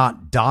is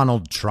not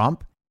Donald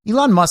Trump.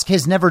 Elon Musk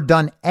has never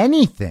done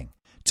anything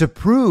to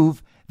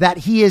prove that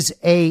he is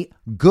a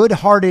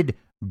good-hearted,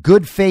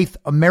 good faith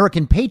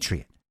American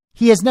patriot.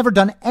 He has never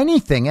done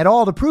anything at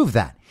all to prove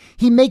that.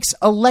 He makes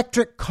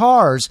electric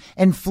cars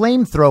and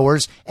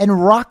flamethrowers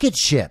and rocket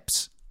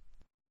ships.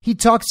 He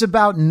talks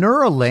about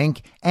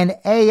Neuralink and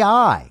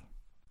AI.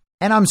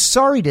 And I'm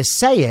sorry to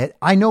say it,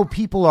 I know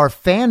people are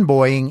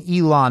fanboying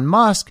Elon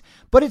Musk,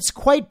 but it's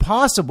quite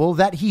possible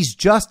that he's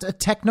just a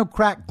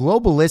technocrat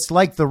globalist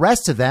like the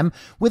rest of them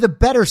with a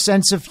better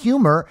sense of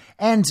humor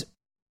and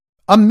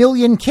a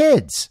million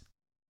kids.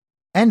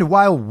 And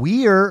while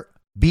we're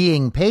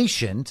being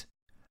patient,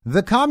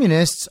 the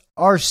communists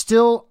are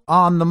still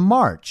on the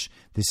march.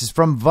 This is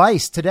from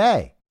Vice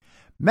today.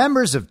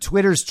 Members of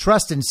Twitter's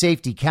Trust and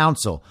Safety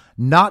Council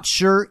not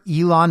sure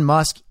Elon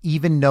Musk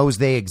even knows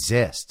they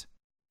exist.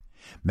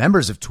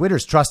 Members of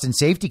Twitter's Trust and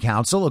Safety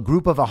Council, a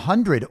group of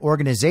 100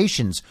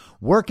 organizations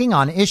working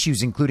on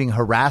issues including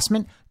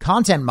harassment,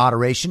 content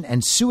moderation,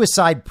 and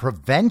suicide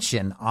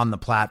prevention on the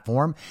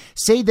platform,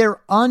 say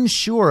they're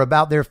unsure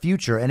about their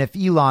future and if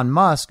Elon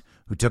Musk,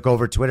 who took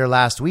over Twitter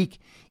last week,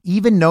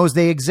 even knows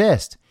they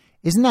exist.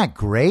 Isn't that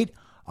great?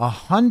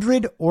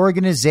 100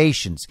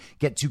 organizations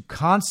get to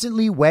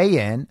constantly weigh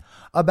in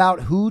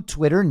about who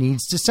Twitter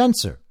needs to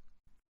censor.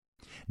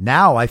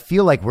 Now I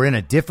feel like we're in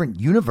a different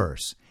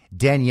universe.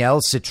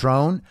 Danielle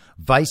Citron,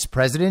 vice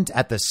president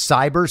at the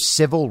Cyber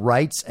Civil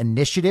Rights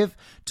Initiative,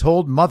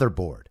 told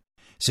Motherboard.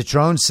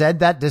 Citron said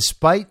that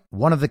despite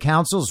one of the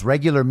council's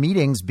regular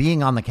meetings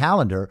being on the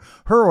calendar,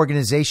 her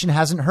organization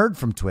hasn't heard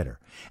from Twitter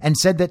and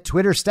said that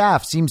Twitter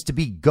staff seems to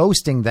be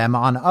ghosting them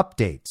on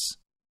updates.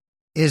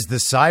 Is the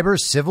Cyber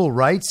Civil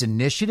Rights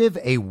Initiative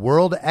a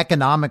World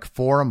Economic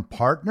Forum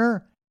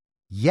partner?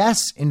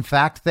 Yes, in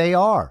fact, they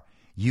are.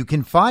 You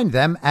can find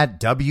them at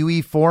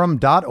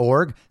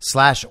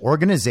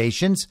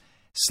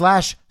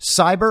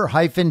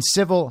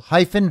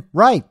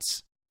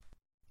weforum.org/organizations/cyber-civil-rights.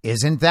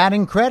 Isn't that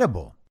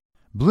incredible?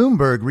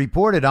 Bloomberg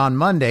reported on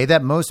Monday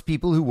that most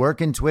people who work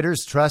in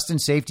Twitter's Trust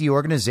and Safety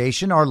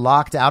Organization are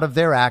locked out of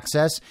their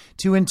access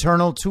to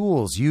internal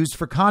tools used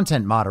for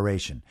content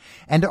moderation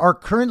and are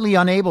currently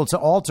unable to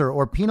alter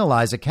or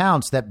penalize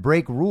accounts that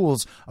break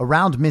rules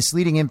around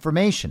misleading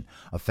information,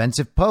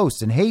 offensive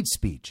posts, and hate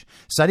speech,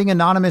 citing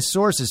anonymous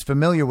sources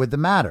familiar with the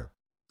matter.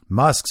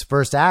 Musk's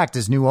first act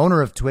as new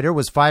owner of Twitter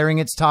was firing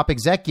its top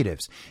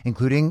executives,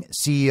 including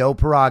CEO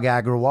Parag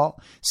Agrawal,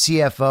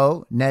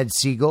 CFO Ned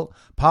Siegel,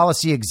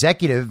 policy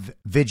executive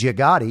Vijaya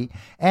Gotti,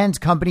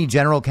 and company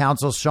general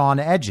counsel Sean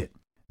Edgett.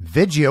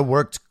 Vijaya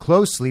worked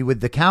closely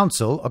with the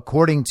council,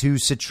 according to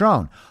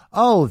Citron.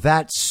 Oh,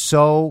 that's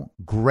so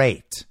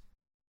great.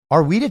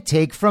 Are we to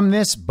take from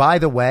this, by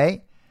the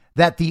way,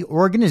 that the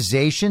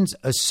organizations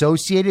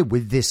associated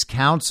with this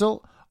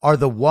council are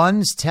the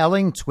ones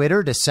telling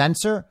Twitter to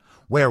censor?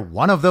 Where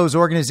one of those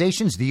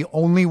organizations, the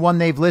only one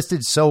they've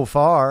listed so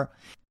far,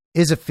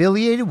 is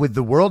affiliated with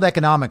the World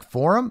Economic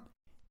Forum?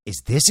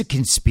 Is this a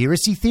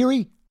conspiracy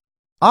theory?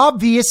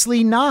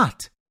 Obviously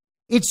not.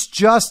 It's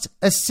just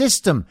a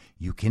system.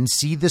 You can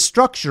see the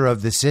structure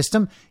of the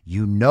system.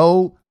 You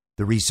know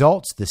the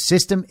results the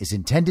system is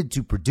intended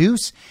to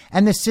produce,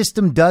 and the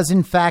system does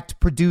in fact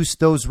produce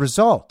those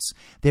results.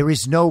 There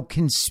is no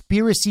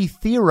conspiracy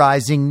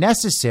theorizing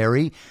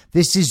necessary.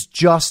 This is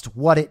just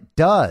what it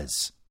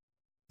does.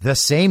 The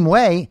same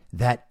way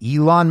that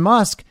Elon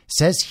Musk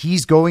says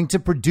he's going to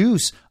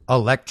produce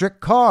electric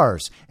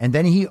cars, and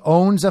then he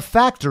owns a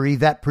factory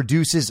that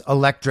produces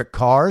electric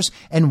cars,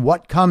 and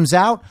what comes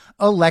out?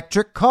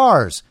 Electric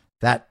cars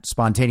that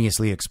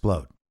spontaneously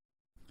explode.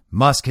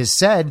 Musk has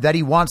said that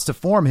he wants to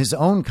form his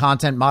own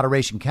content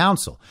moderation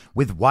council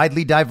with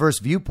widely diverse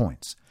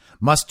viewpoints.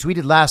 Musk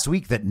tweeted last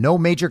week that no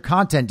major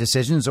content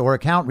decisions or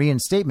account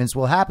reinstatements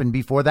will happen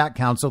before that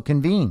council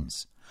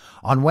convenes.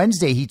 On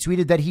Wednesday, he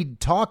tweeted that he'd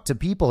talked to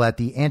people at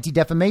the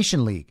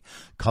Anti-Defamation League,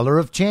 Color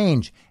of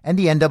Change, and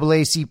the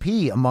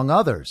NAACP, among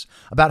others,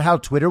 about how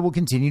Twitter will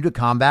continue to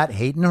combat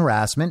hate and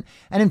harassment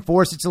and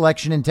enforce its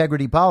election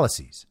integrity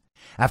policies.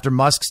 After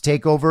Musk's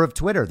takeover of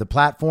Twitter, the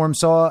platform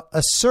saw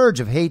a surge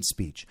of hate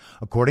speech,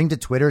 according to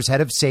Twitter's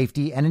head of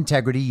safety and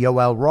integrity,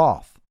 Yoel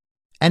Roth.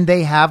 And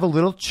they have a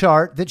little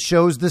chart that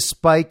shows the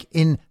spike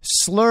in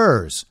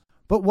slurs.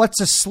 But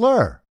what's a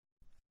slur?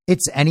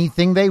 It's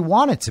anything they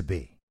want it to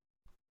be.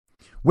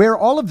 Where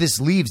all of this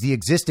leaves the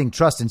existing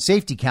Trust and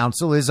Safety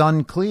Council is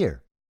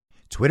unclear.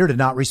 Twitter did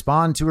not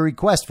respond to a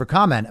request for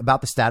comment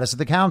about the status of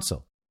the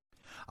council.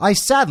 I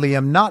sadly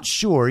am not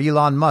sure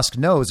Elon Musk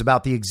knows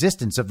about the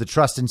existence of the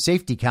Trust and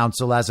Safety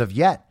Council as of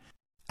yet.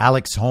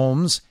 Alex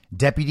Holmes,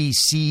 deputy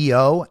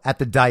CEO at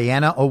the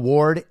Diana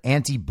Award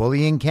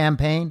anti-bullying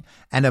campaign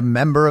and a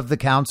member of the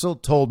council,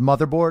 told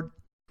Motherboard.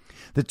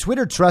 The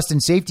Twitter Trust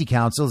and Safety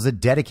Council is a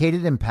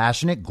dedicated and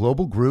passionate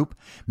global group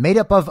made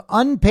up of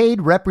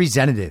unpaid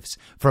representatives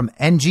from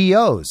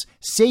NGOs,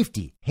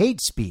 safety, hate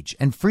speech,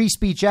 and free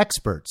speech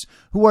experts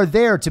who are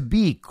there to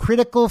be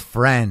critical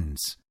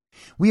friends.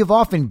 We have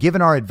often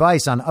given our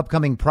advice on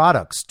upcoming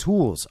products,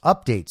 tools,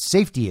 updates,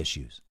 safety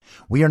issues.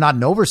 We are not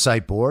an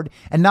oversight board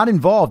and not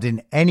involved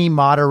in any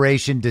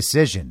moderation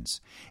decisions,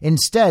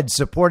 instead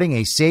supporting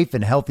a safe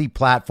and healthy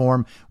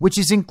platform which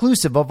is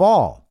inclusive of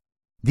all.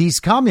 These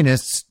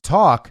communists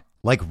talk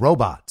like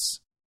robots.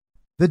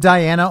 The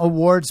Diana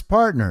Awards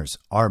partners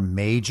are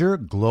major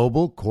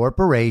global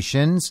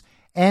corporations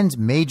and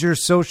major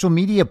social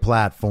media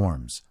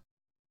platforms,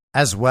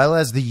 as well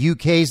as the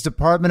UK's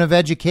Department of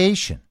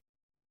Education,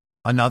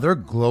 another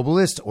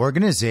globalist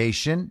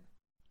organization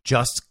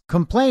just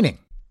complaining.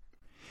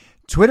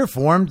 Twitter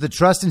formed the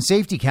Trust and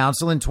Safety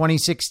Council in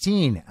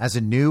 2016 as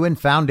a new and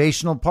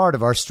foundational part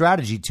of our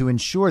strategy to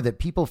ensure that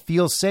people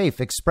feel safe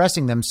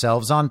expressing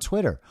themselves on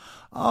Twitter.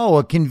 Oh,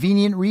 a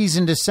convenient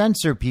reason to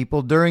censor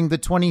people during the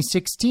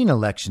 2016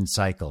 election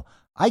cycle.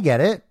 I get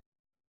it.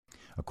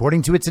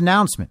 According to its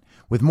announcement,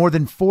 with more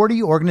than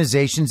 40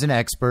 organizations and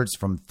experts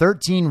from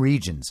 13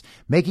 regions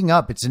making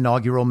up its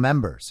inaugural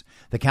members,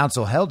 the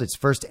council held its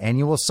first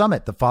annual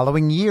summit the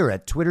following year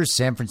at Twitter's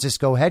San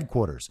Francisco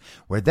headquarters,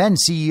 where then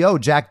CEO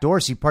Jack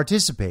Dorsey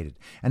participated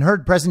and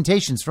heard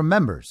presentations from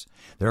members.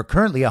 There are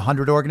currently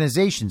 100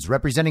 organizations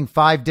representing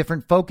 5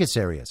 different focus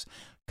areas: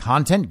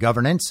 content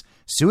governance,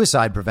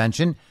 suicide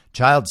prevention,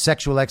 child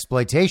sexual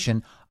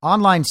exploitation,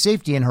 online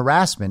safety and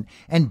harassment,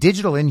 and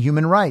digital and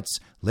human rights,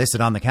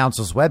 listed on the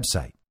council's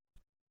website.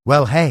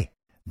 Well, hey,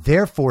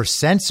 they're for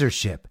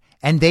censorship,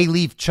 and they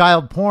leave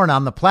child porn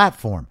on the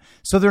platform,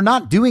 so they're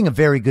not doing a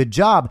very good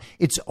job.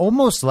 It's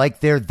almost like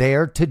they're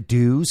there to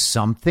do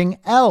something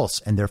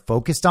else, and they're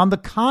focused on the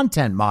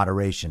content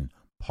moderation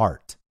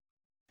part.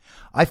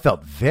 I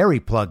felt very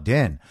plugged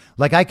in,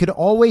 like I could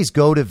always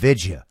go to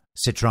Vidya,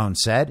 Citron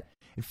said.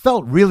 It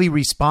felt really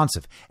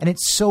responsive, and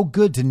it's so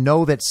good to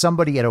know that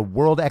somebody at a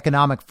World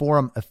Economic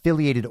Forum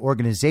affiliated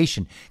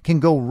organization can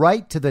go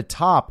right to the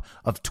top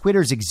of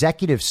Twitter's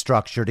executive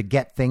structure to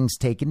get things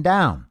taken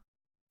down.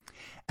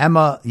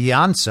 Emma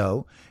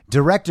Ianso,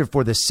 director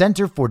for the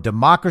Center for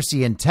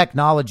Democracy and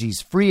Technology's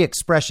Free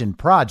Expression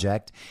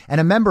Project and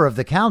a member of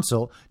the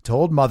council,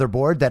 told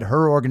Motherboard that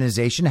her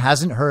organization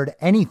hasn't heard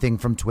anything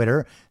from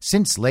Twitter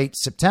since late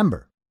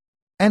September.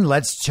 And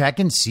let's check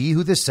and see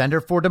who the Center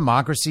for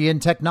Democracy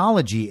and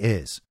Technology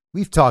is.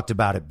 We've talked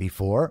about it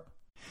before.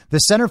 The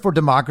Center for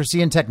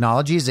Democracy and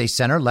Technology is a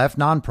center-left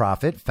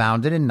nonprofit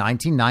founded in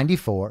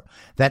 1994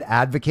 that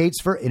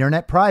advocates for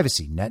internet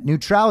privacy, net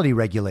neutrality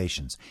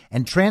regulations,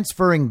 and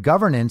transferring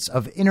governance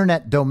of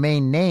internet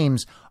domain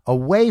names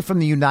away from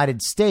the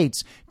United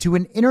States to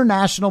an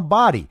international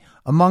body,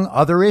 among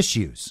other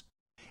issues.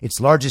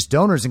 Its largest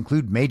donors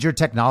include major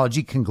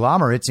technology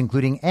conglomerates,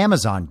 including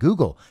Amazon,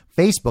 Google,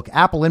 Facebook,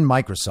 Apple, and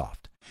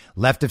Microsoft.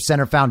 Left of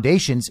center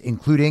foundations,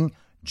 including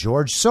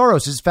George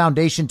Soros'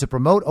 Foundation to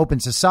Promote Open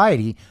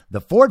Society,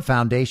 the Ford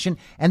Foundation,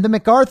 and the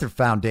MacArthur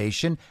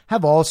Foundation,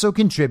 have also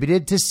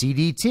contributed to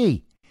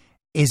CDT.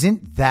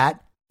 Isn't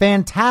that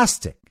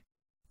fantastic?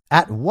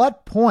 At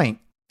what point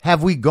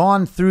have we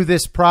gone through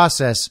this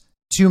process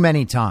too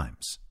many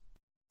times?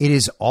 It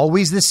is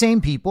always the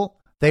same people.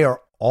 They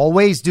are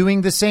always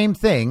doing the same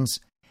things,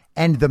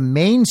 and the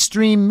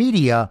mainstream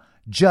media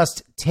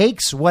just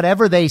takes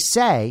whatever they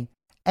say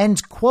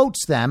and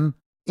quotes them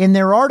in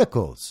their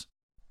articles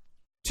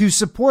to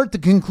support the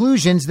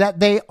conclusions that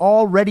they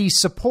already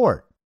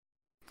support.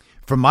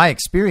 From my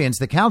experience,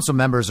 the council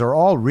members are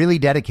all really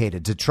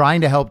dedicated to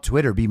trying to help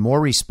Twitter be more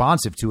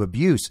responsive to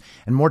abuse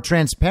and more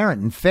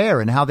transparent and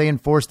fair in how they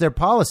enforce their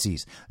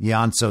policies,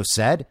 Ianso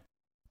said.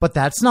 But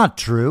that's not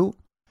true.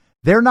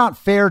 They're not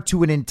fair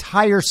to an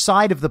entire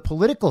side of the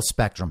political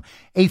spectrum,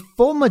 a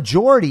full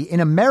majority in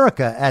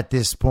America at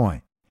this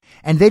point.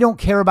 And they don't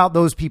care about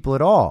those people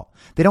at all.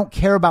 They don't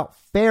care about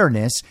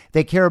fairness.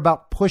 They care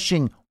about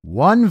pushing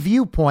one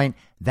viewpoint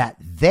that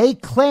they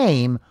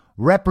claim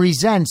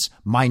represents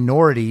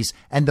minorities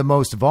and the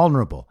most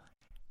vulnerable.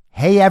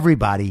 Hey,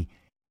 everybody,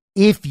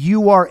 if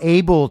you are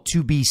able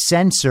to be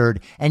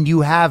censored and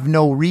you have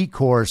no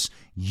recourse,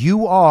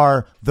 you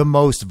are the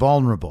most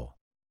vulnerable.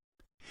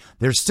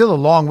 There's still a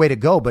long way to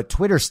go, but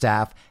Twitter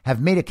staff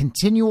have made a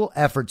continual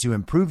effort to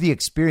improve the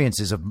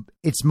experiences of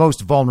its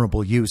most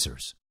vulnerable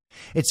users.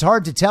 It's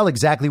hard to tell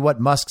exactly what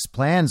Musk's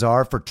plans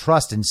are for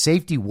trust and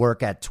safety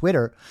work at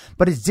Twitter,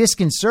 but it's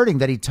disconcerting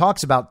that he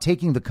talks about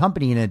taking the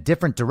company in a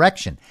different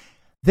direction.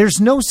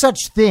 There's no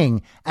such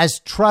thing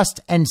as trust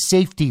and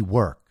safety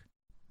work.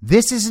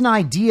 This is an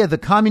idea the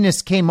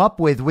communists came up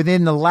with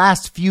within the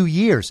last few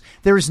years.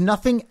 There is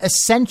nothing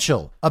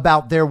essential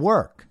about their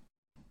work.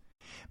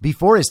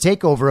 Before his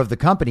takeover of the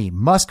company,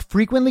 Musk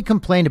frequently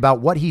complained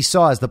about what he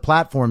saw as the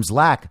platform's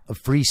lack of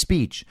free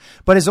speech,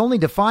 but has only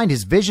defined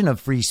his vision of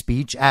free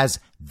speech as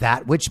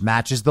that which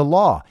matches the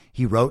law,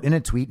 he wrote in a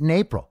tweet in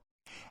April.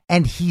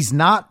 And he's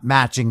not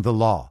matching the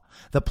law.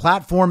 The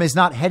platform is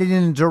not headed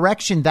in a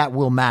direction that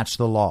will match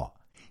the law.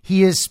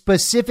 He is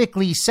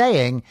specifically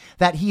saying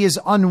that he is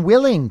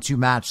unwilling to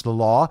match the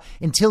law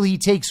until he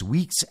takes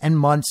weeks and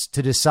months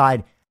to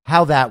decide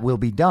how that will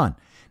be done.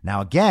 Now,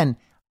 again,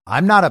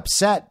 I'm not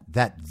upset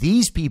that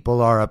these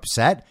people are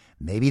upset.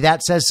 Maybe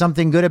that says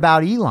something good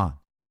about Elon.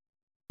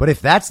 But if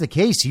that's the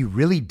case, he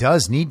really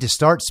does need to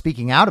start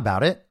speaking out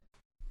about it.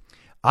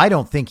 I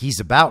don't think he's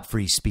about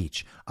free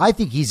speech. I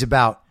think he's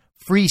about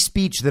free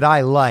speech that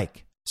I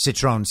like,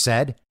 Citron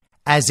said,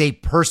 as a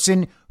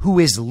person who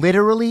is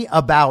literally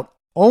about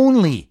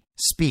only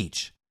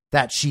speech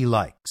that she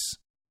likes.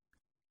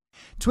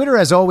 Twitter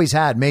has always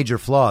had major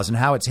flaws in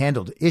how it's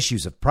handled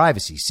issues of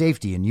privacy,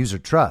 safety, and user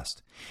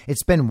trust.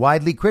 It's been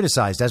widely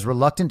criticized as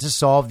reluctant to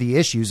solve the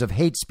issues of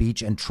hate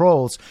speech and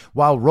trolls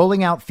while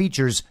rolling out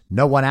features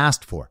no one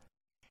asked for.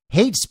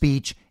 Hate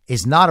speech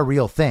is not a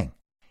real thing.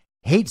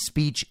 Hate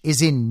speech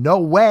is in no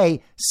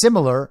way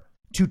similar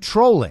to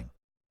trolling.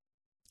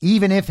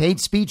 Even if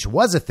hate speech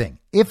was a thing,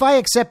 if I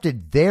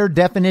accepted their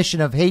definition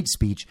of hate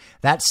speech,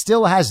 that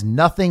still has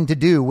nothing to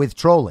do with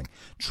trolling.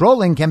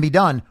 Trolling can be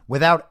done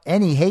without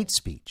any hate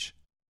speech.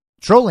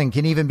 Trolling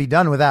can even be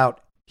done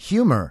without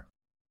humor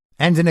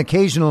and an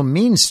occasional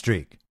mean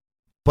streak,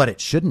 but it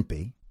shouldn't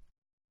be.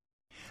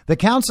 The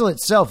council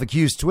itself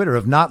accused Twitter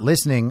of not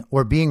listening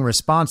or being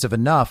responsive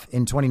enough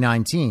in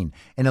 2019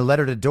 in a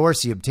letter to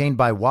Dorsey obtained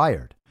by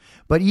Wired.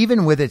 But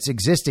even with its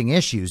existing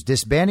issues,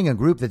 disbanding a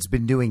group that's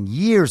been doing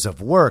years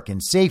of work in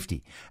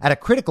safety at a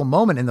critical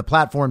moment in the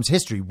platform's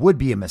history would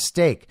be a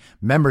mistake,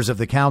 members of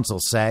the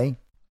council say.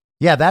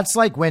 Yeah, that's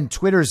like when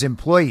Twitter's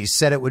employees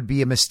said it would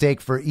be a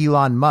mistake for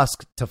Elon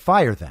Musk to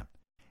fire them.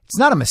 It's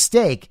not a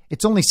mistake.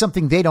 It's only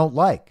something they don't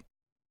like.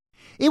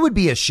 It would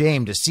be a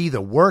shame to see the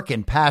work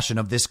and passion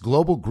of this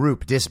global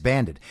group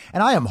disbanded,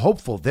 and I am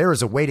hopeful there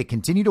is a way to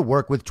continue to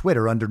work with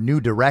Twitter under new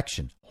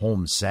direction,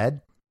 Holmes said.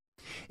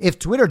 If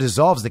Twitter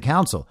dissolves the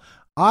council,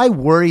 I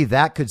worry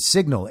that could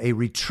signal a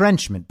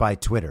retrenchment by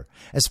Twitter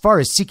as far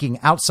as seeking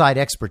outside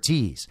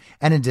expertise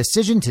and a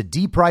decision to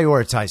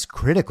deprioritize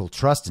critical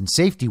trust and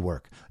safety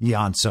work,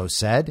 Ianso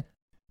said.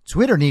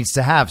 Twitter needs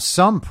to have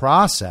some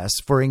process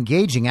for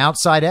engaging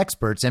outside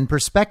experts and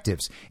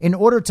perspectives in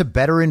order to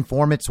better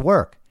inform its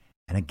work.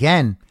 And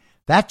again,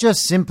 that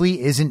just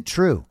simply isn't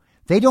true.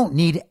 They don't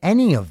need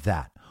any of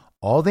that.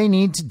 All they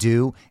need to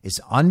do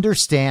is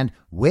understand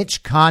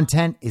which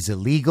content is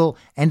illegal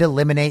and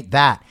eliminate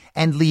that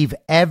and leave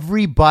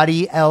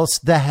everybody else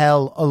the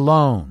hell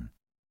alone.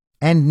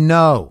 And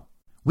no,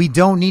 we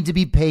don't need to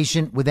be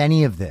patient with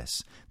any of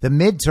this. The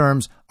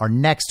midterms are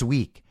next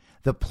week.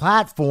 The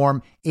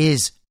platform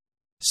is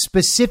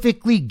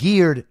specifically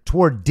geared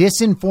toward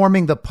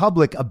disinforming the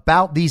public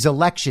about these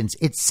elections.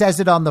 It says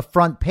it on the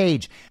front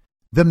page.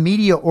 The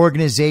media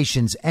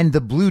organizations and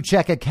the blue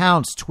check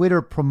accounts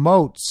Twitter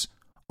promotes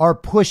are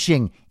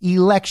pushing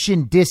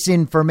election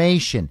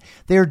disinformation.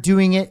 They're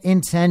doing it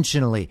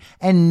intentionally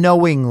and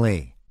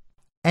knowingly.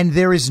 And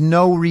there is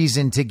no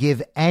reason to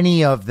give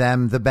any of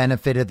them the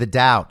benefit of the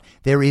doubt.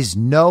 There is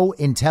no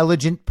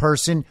intelligent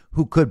person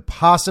who could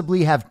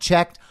possibly have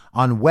checked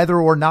on whether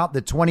or not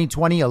the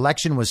 2020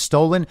 election was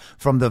stolen,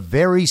 from the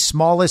very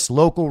smallest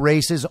local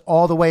races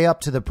all the way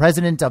up to the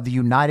president of the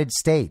United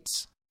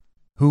States,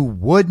 who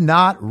would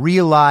not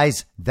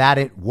realize that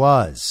it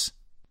was.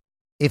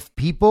 If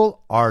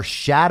people are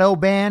shadow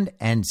banned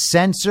and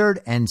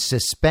censored and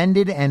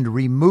suspended and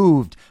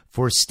removed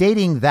for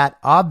stating that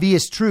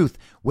obvious truth,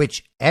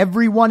 which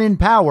everyone in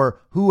power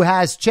who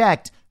has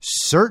checked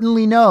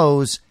certainly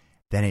knows,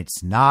 then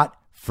it's not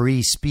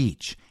free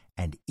speech.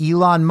 And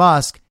Elon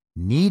Musk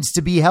needs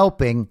to be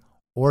helping,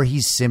 or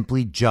he's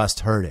simply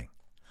just hurting.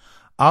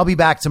 I'll be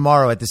back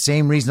tomorrow at the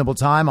same reasonable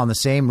time on the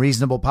same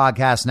reasonable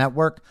podcast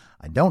network.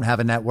 I don't have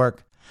a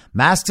network.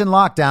 Masks and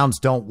lockdowns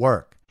don't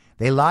work.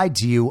 They lied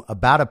to you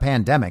about a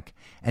pandemic,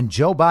 and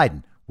Joe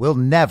Biden will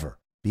never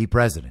be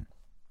president.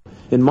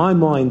 In my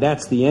mind,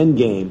 that's the end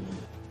game.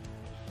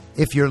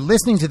 If you're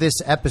listening to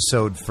this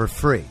episode for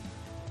free,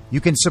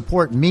 you can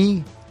support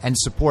me and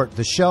support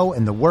the show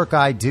and the work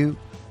I do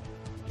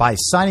by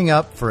signing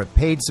up for a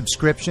paid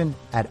subscription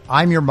at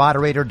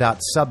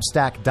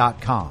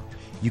imyourmoderator.substack.com.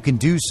 You can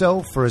do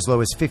so for as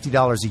low as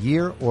 $50 a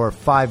year or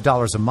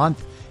 $5 a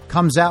month.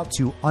 Comes out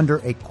to under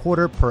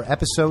 $0.25 per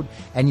episode,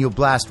 and you'll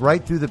blast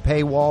right through the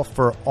paywall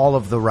for all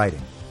of the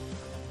writing.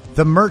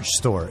 The merch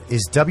store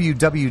is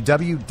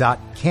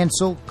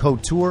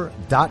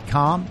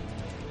www.cancelcouture.com,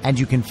 and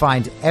you can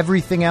find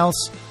everything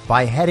else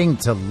by heading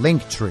to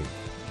Linktree.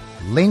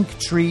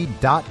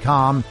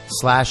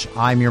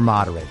 Linktree.com/I'm your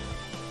moderator.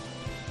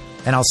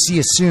 And I'll see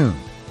you soon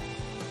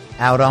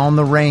out on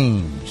the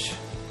range.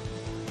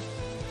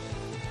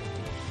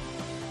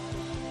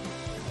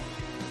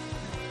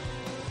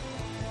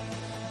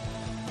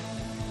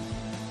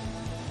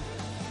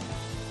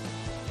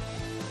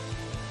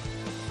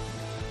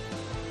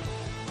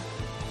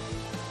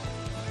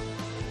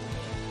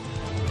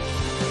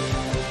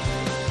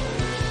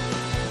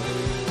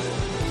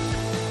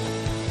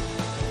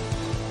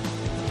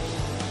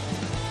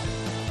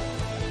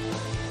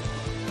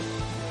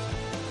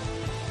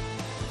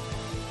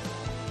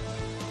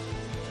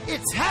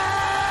 It's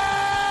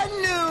high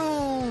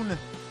noon.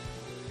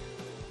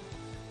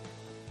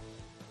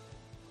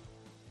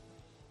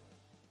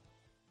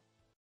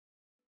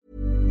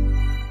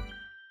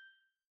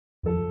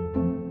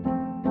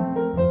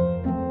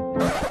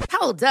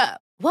 Hold up.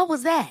 What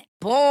was that?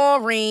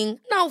 Boring.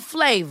 No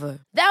flavor.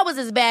 That was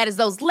as bad as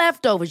those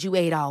leftovers you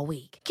ate all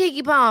week.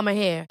 Keke Palmer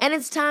here, and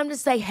it's time to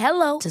say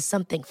hello to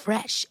something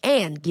fresh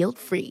and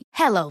guilt-free.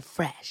 Hello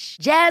Fresh.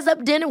 Jazz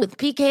up dinner with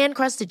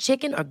pecan-crusted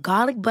chicken or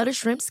garlic butter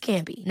shrimp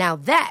scampi. Now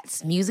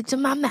that's music to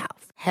my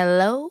mouth.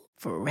 Hello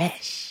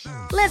Fresh.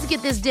 Let's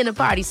get this dinner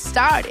party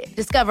started.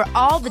 Discover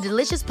all the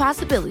delicious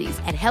possibilities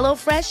at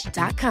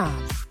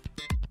HelloFresh.com.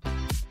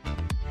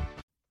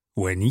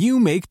 When you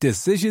make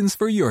decisions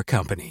for your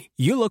company,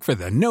 you look for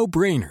the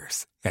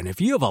no-brainers. And if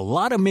you have a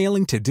lot of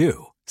mailing to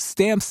do,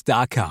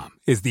 Stamps.com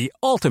is the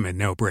ultimate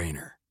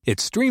no-brainer. It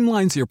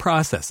streamlines your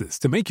processes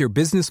to make your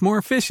business more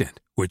efficient,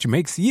 which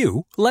makes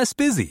you less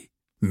busy.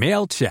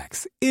 Mail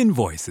checks,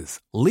 invoices,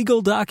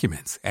 legal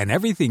documents, and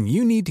everything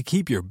you need to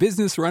keep your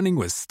business running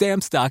with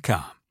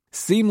Stamps.com.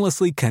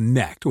 Seamlessly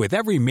connect with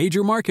every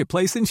major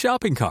marketplace and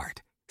shopping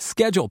cart.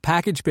 Schedule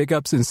package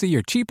pickups and see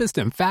your cheapest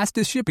and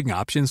fastest shipping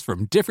options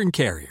from different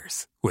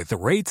carriers, with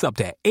rates up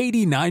to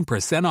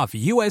 89% off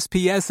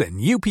USPS and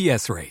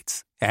UPS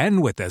rates.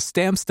 And with the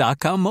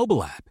Stamps.com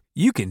mobile app,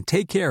 you can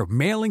take care of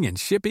mailing and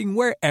shipping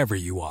wherever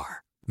you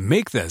are.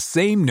 Make the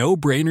same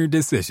no-brainer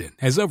decision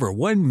as over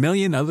 1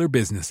 million other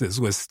businesses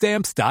with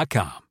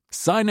Stamps.com.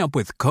 Sign up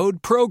with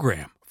code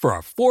PROGRAM for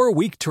a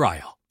 4-week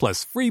trial,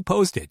 plus free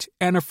postage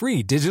and a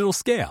free digital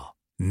scale.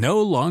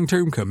 No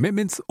long-term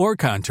commitments or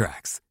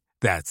contracts.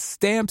 That's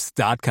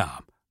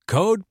Stamps.com.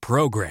 Code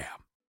PROGRAM.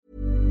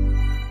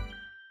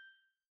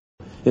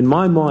 In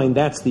my mind,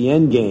 that's the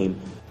end game.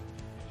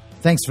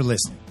 Thanks for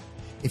listening.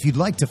 If you'd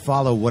like to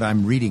follow what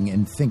I'm reading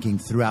and thinking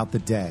throughout the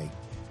day,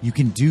 you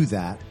can do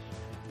that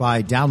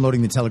by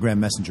downloading the Telegram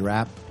Messenger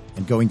app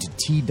and going to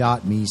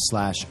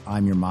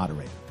t.me/I'm your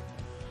moderator.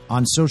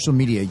 On social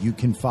media, you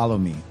can follow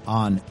me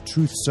on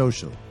Truth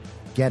Social,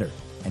 Getter,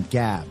 and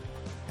Gab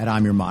at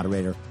I'm your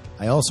moderator.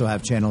 I also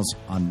have channels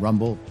on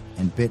Rumble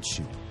and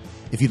BitChute.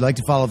 If you'd like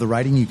to follow the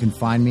writing, you can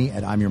find me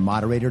at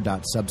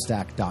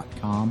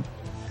imyourmoderator.substack.com.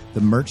 The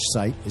merch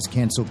site is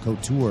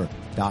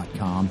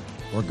cancelcouture.com,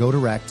 or go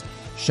direct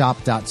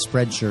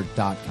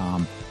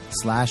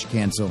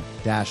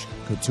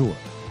shop.spreadshirt.com/cancel-couture.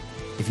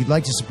 If you'd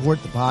like to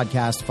support the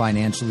podcast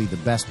financially, the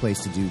best place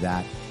to do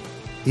that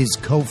is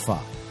Ko-Fi.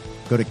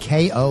 Go to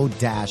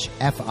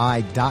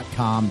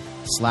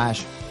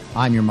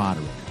ko-fi.com/I'm your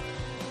moderator.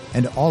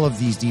 And all of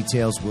these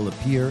details will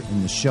appear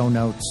in the show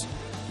notes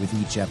with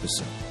each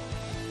episode.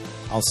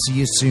 I'll see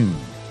you soon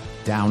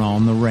down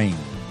on the range.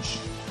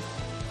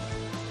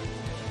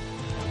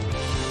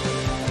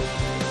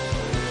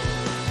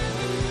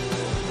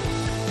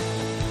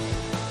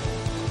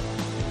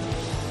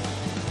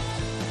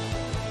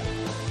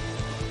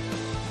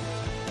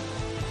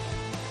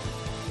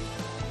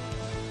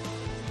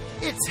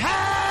 It's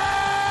high!